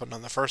what happened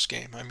on the first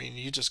game. I mean,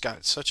 you just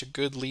got such a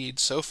good lead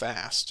so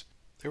fast.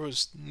 There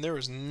was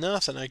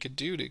nothing I could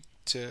do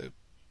to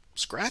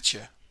scratch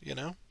you,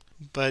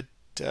 But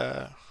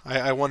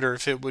I wonder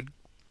if it would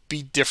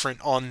be different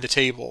on the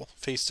table,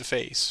 face to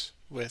face,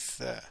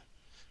 with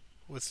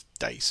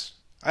dice.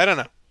 I don't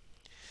know.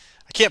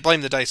 I can't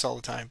blame the dice all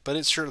the time, but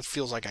it sure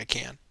feels like I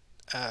can.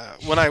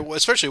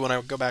 Especially when I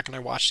go back and I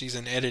watch these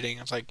in editing,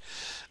 I was like,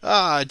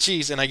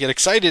 geez, and I get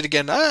excited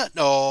again.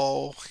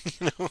 No,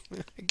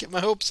 I get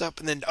my hopes up,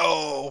 and then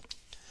no.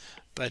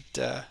 But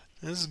this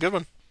is a good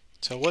one.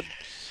 So what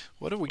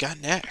have we got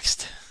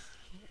next?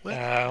 We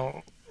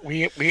are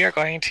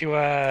going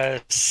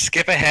to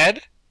skip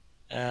ahead,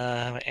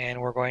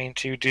 and we're going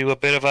to do a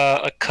bit of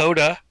a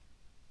coda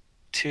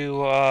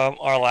to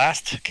our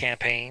last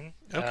campaign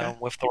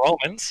with the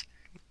Romans.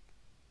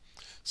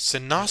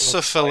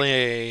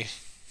 Cynosophilae.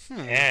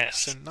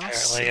 Yes.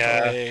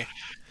 Cynosophilae.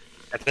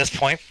 At this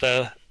point,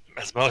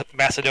 as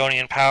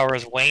Macedonian power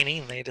is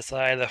waning, they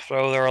decide to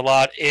throw their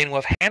lot in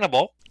with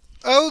Hannibal.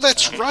 Oh,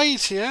 that's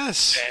right.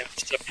 Yes. And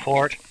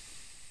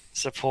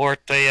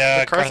support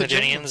the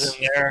Carthaginians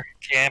in their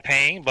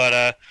campaign,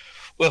 but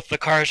with the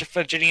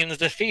Carthaginians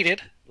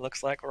defeated,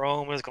 looks like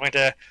Rome is going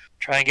to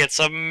try and get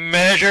some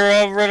measure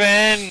of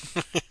revenge.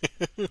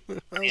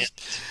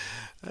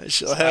 I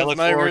shall have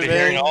my forward revenge. To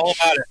hearing all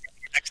about it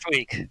next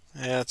week.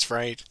 Yeah, that's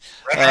right.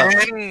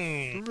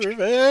 Revenge!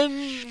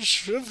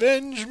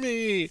 Revenge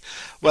me!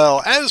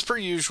 Well, as per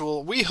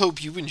usual, we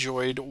hope you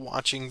enjoyed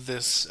watching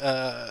this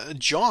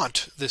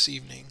jaunt this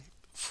evening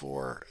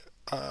for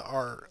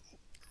our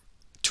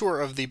tour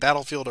of the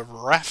battlefield of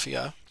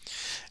Raphia.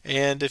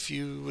 And if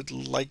you would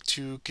like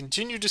to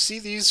continue to see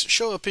these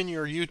show up in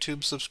your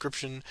YouTube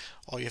subscription,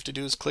 all you have to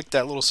do is click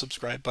that little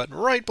subscribe button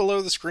right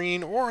below the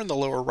screen, or in the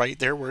lower right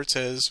there where it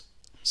says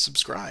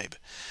subscribe.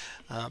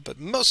 But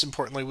most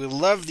importantly, we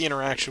love the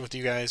interaction with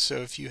you guys, so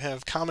if you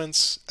have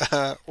comments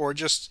or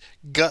just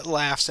gut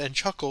laughs and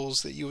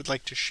chuckles that you would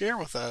like to share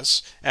with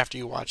us after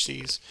you watch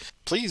these,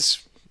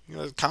 please,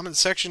 the comment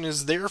section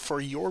is there for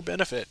your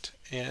benefit.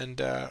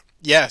 And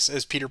yes,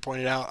 as Peter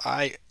pointed out,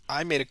 I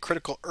made a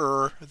critical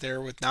error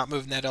there with not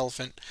moving that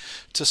elephant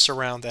to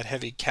surround that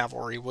heavy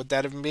cavalry. Was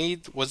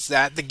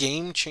that the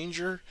game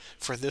changer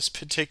for this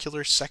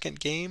particular second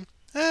game?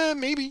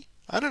 Maybe.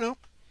 I don't know.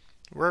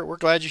 We're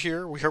glad you're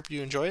here. We hope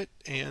you enjoy it,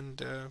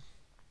 and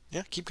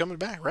yeah, keep coming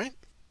back, right?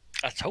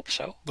 Let's hope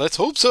so. Let's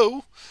hope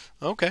so.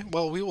 Okay,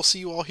 well, we will see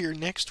you all here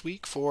next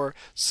week for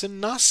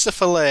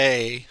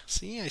Cynocephaly.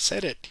 See, I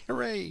said it.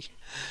 Hooray.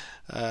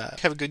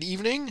 Have a good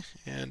evening,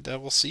 and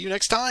we'll see you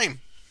next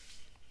time.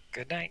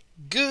 Good night.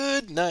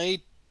 Good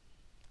night.